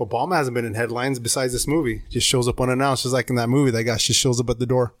 Obama hasn't been in headlines besides this movie. Just shows up unannounced. Just like in that movie, that guy just shows up at the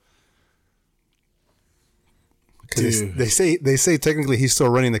door. Dude. They say technically he's still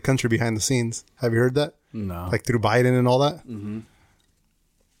running the country behind the scenes. Have you heard that? No. Like through Biden and all that? Mm-hmm.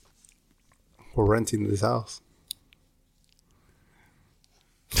 We're renting this house.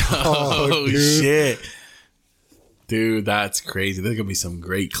 Oh shit. Dude, that's crazy. There's gonna be some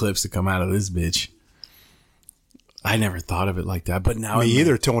great clips to come out of this bitch. I never thought of it like that, but now me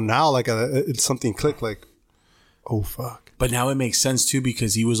either. Till now, like it's something clicked. Like, oh fuck! But now it makes sense too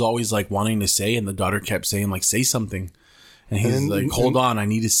because he was always like wanting to say, and the daughter kept saying like, "Say something," and he's like, "Hold on, I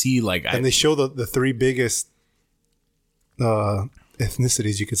need to see." Like, and they show the three biggest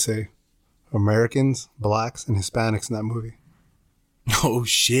ethnicities, you could say: Americans, blacks, and Hispanics in that movie. Oh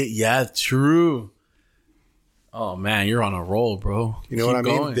shit! Yeah, true. Oh man, you're on a roll, bro. You know what I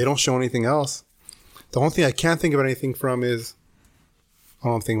mean? They don't show anything else. The only thing I can't think of anything from is I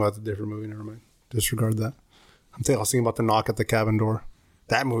don't think about the different movie. Never mind. Disregard that. I was thinking about the knock at the cabin door.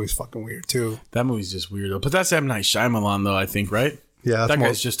 That movie's fucking weird too. That movie's just weird though. But that's M. Night Shyamalan though, I think, right? Yeah, that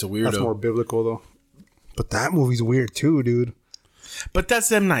guy's just a weirdo. That's more biblical though. But that movie's weird too, dude. But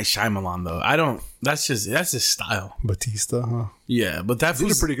that's M. Night Shyamalan though. That's his style. Batista, huh? Yeah, but that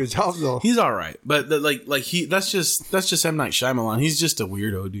did a pretty good job though. He's all right, but that's just M. Night Shyamalan. He's just a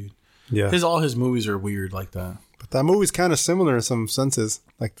weirdo, dude. Yeah, all his movies are weird like that. But that movie's kind of similar in some senses,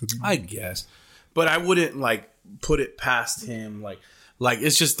 I guess. But I wouldn't like put it past him. Like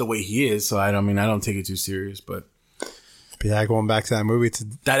it's just the way he is. So I don't take it too serious. But yeah, going back to that movie,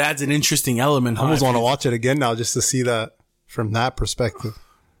 that adds an interesting element. I almost want to watch it again now just to see that from that perspective.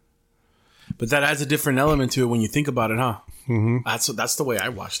 But that adds a different element to it when you think about it, huh? Mm-hmm. That's the way I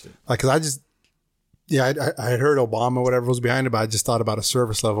watched it. Like, cause I had heard Obama, whatever was behind it, but I just thought about a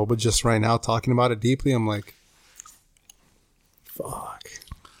service level. But just right now, talking about it deeply, I'm like, fuck,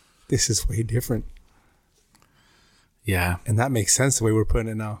 this is way different. Yeah. And that makes sense the way we're putting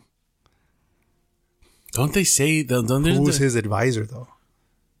it now. Don't they say... Who's his advisor, though?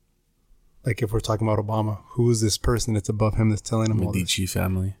 Like, if we're talking about Obama, who is this person that's above him that's telling him all this? Medici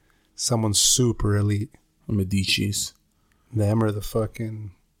family. Someone super elite. Medici's. Them or the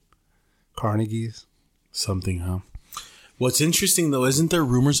fucking Carnegies. Something, huh? What's interesting, though, isn't there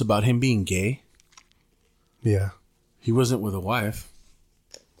rumors about him being gay? Yeah. He wasn't with a wife.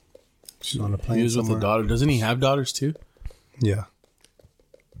 She's on a plane. He was with a daughter. Doesn't he have daughters, too? Yeah.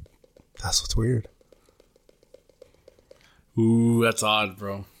 That's what's weird. Ooh, that's odd,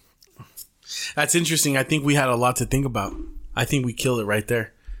 bro. That's interesting. I think we had a lot to think about. I think we killed it right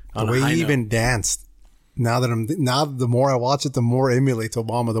there. The way he even danced. Now the more I watch it, the more it emulates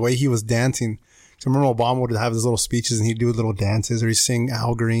Obama. The way he was dancing. So I remember Obama would have his little speeches and he'd do little dances, or he'd sing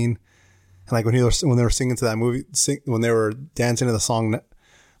Al Green. And like when they were singing to that movie, when they were dancing to the song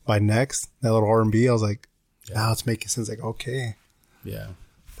by Next, that little R&B, I was like, now it's making sense. Like, okay, yeah,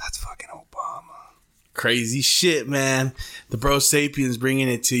 that's fucking Obama. Crazy shit, man. The Brosapienz bringing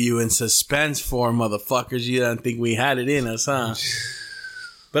it to you in suspense form, motherfuckers. You don't think we had it in us, huh?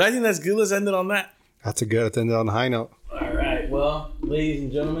 But I think that's good. Let's end it on that. That's let's end it on a high note. All right. Well, ladies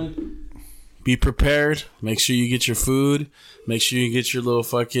and gentlemen, be prepared. Make sure you get your food. Make sure you get your little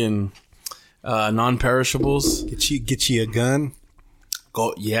fucking non-perishables. Get you a gun.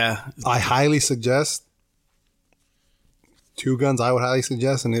 Go, yeah. I highly suggest 2 guns. I would highly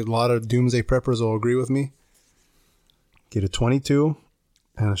suggest, and a lot of doomsday preppers will agree with me. Get a 22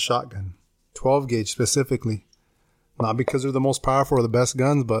 and a shotgun, 12 gauge specifically. Not because they're the most powerful or the best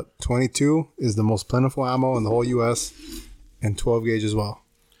guns, but 22 is the most plentiful ammo in the whole U.S. and 12 gauge as well.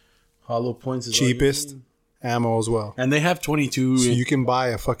 Hollow points is cheapest ammo as well. And they have 22. So you can buy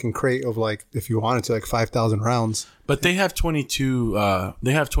a fucking crate of like, if you wanted to, like 5,000 rounds. But they have 22.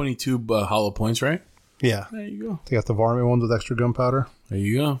 They have 22 hollow points, right? Yeah. There you go. They got the varmint ones with extra gunpowder. There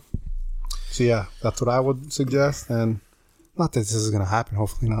you go. So yeah, that's what I would suggest. And not that this is going to happen,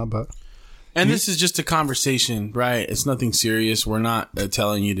 hopefully not, but. And this is just a conversation, right? It's nothing serious. We're not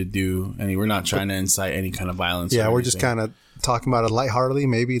telling you to do any. We're not trying to incite any kind of violence. Yeah, we're just kind of talking about it lightheartedly,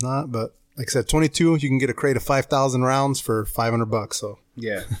 maybe not, but like I said, 22, you can get a crate of 5,000 rounds for $500. So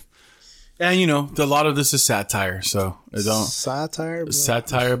yeah, and you know, a lot of this is satire, so don't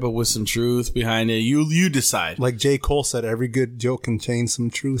satire, but with some truth behind it. You decide. Like J. Cole said, every good joke contains some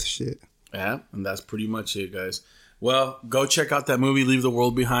truth. Shit. Yeah, and that's pretty much it, guys. Well, go check out that movie, Leave the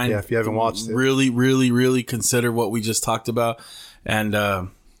World Behind. Yeah, if you haven't watched it. Really, really, really consider what we just talked about. And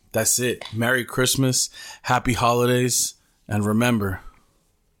that's it. Merry Christmas. Happy holidays. And remember,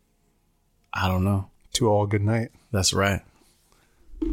 I don't know. To all, good night. That's right.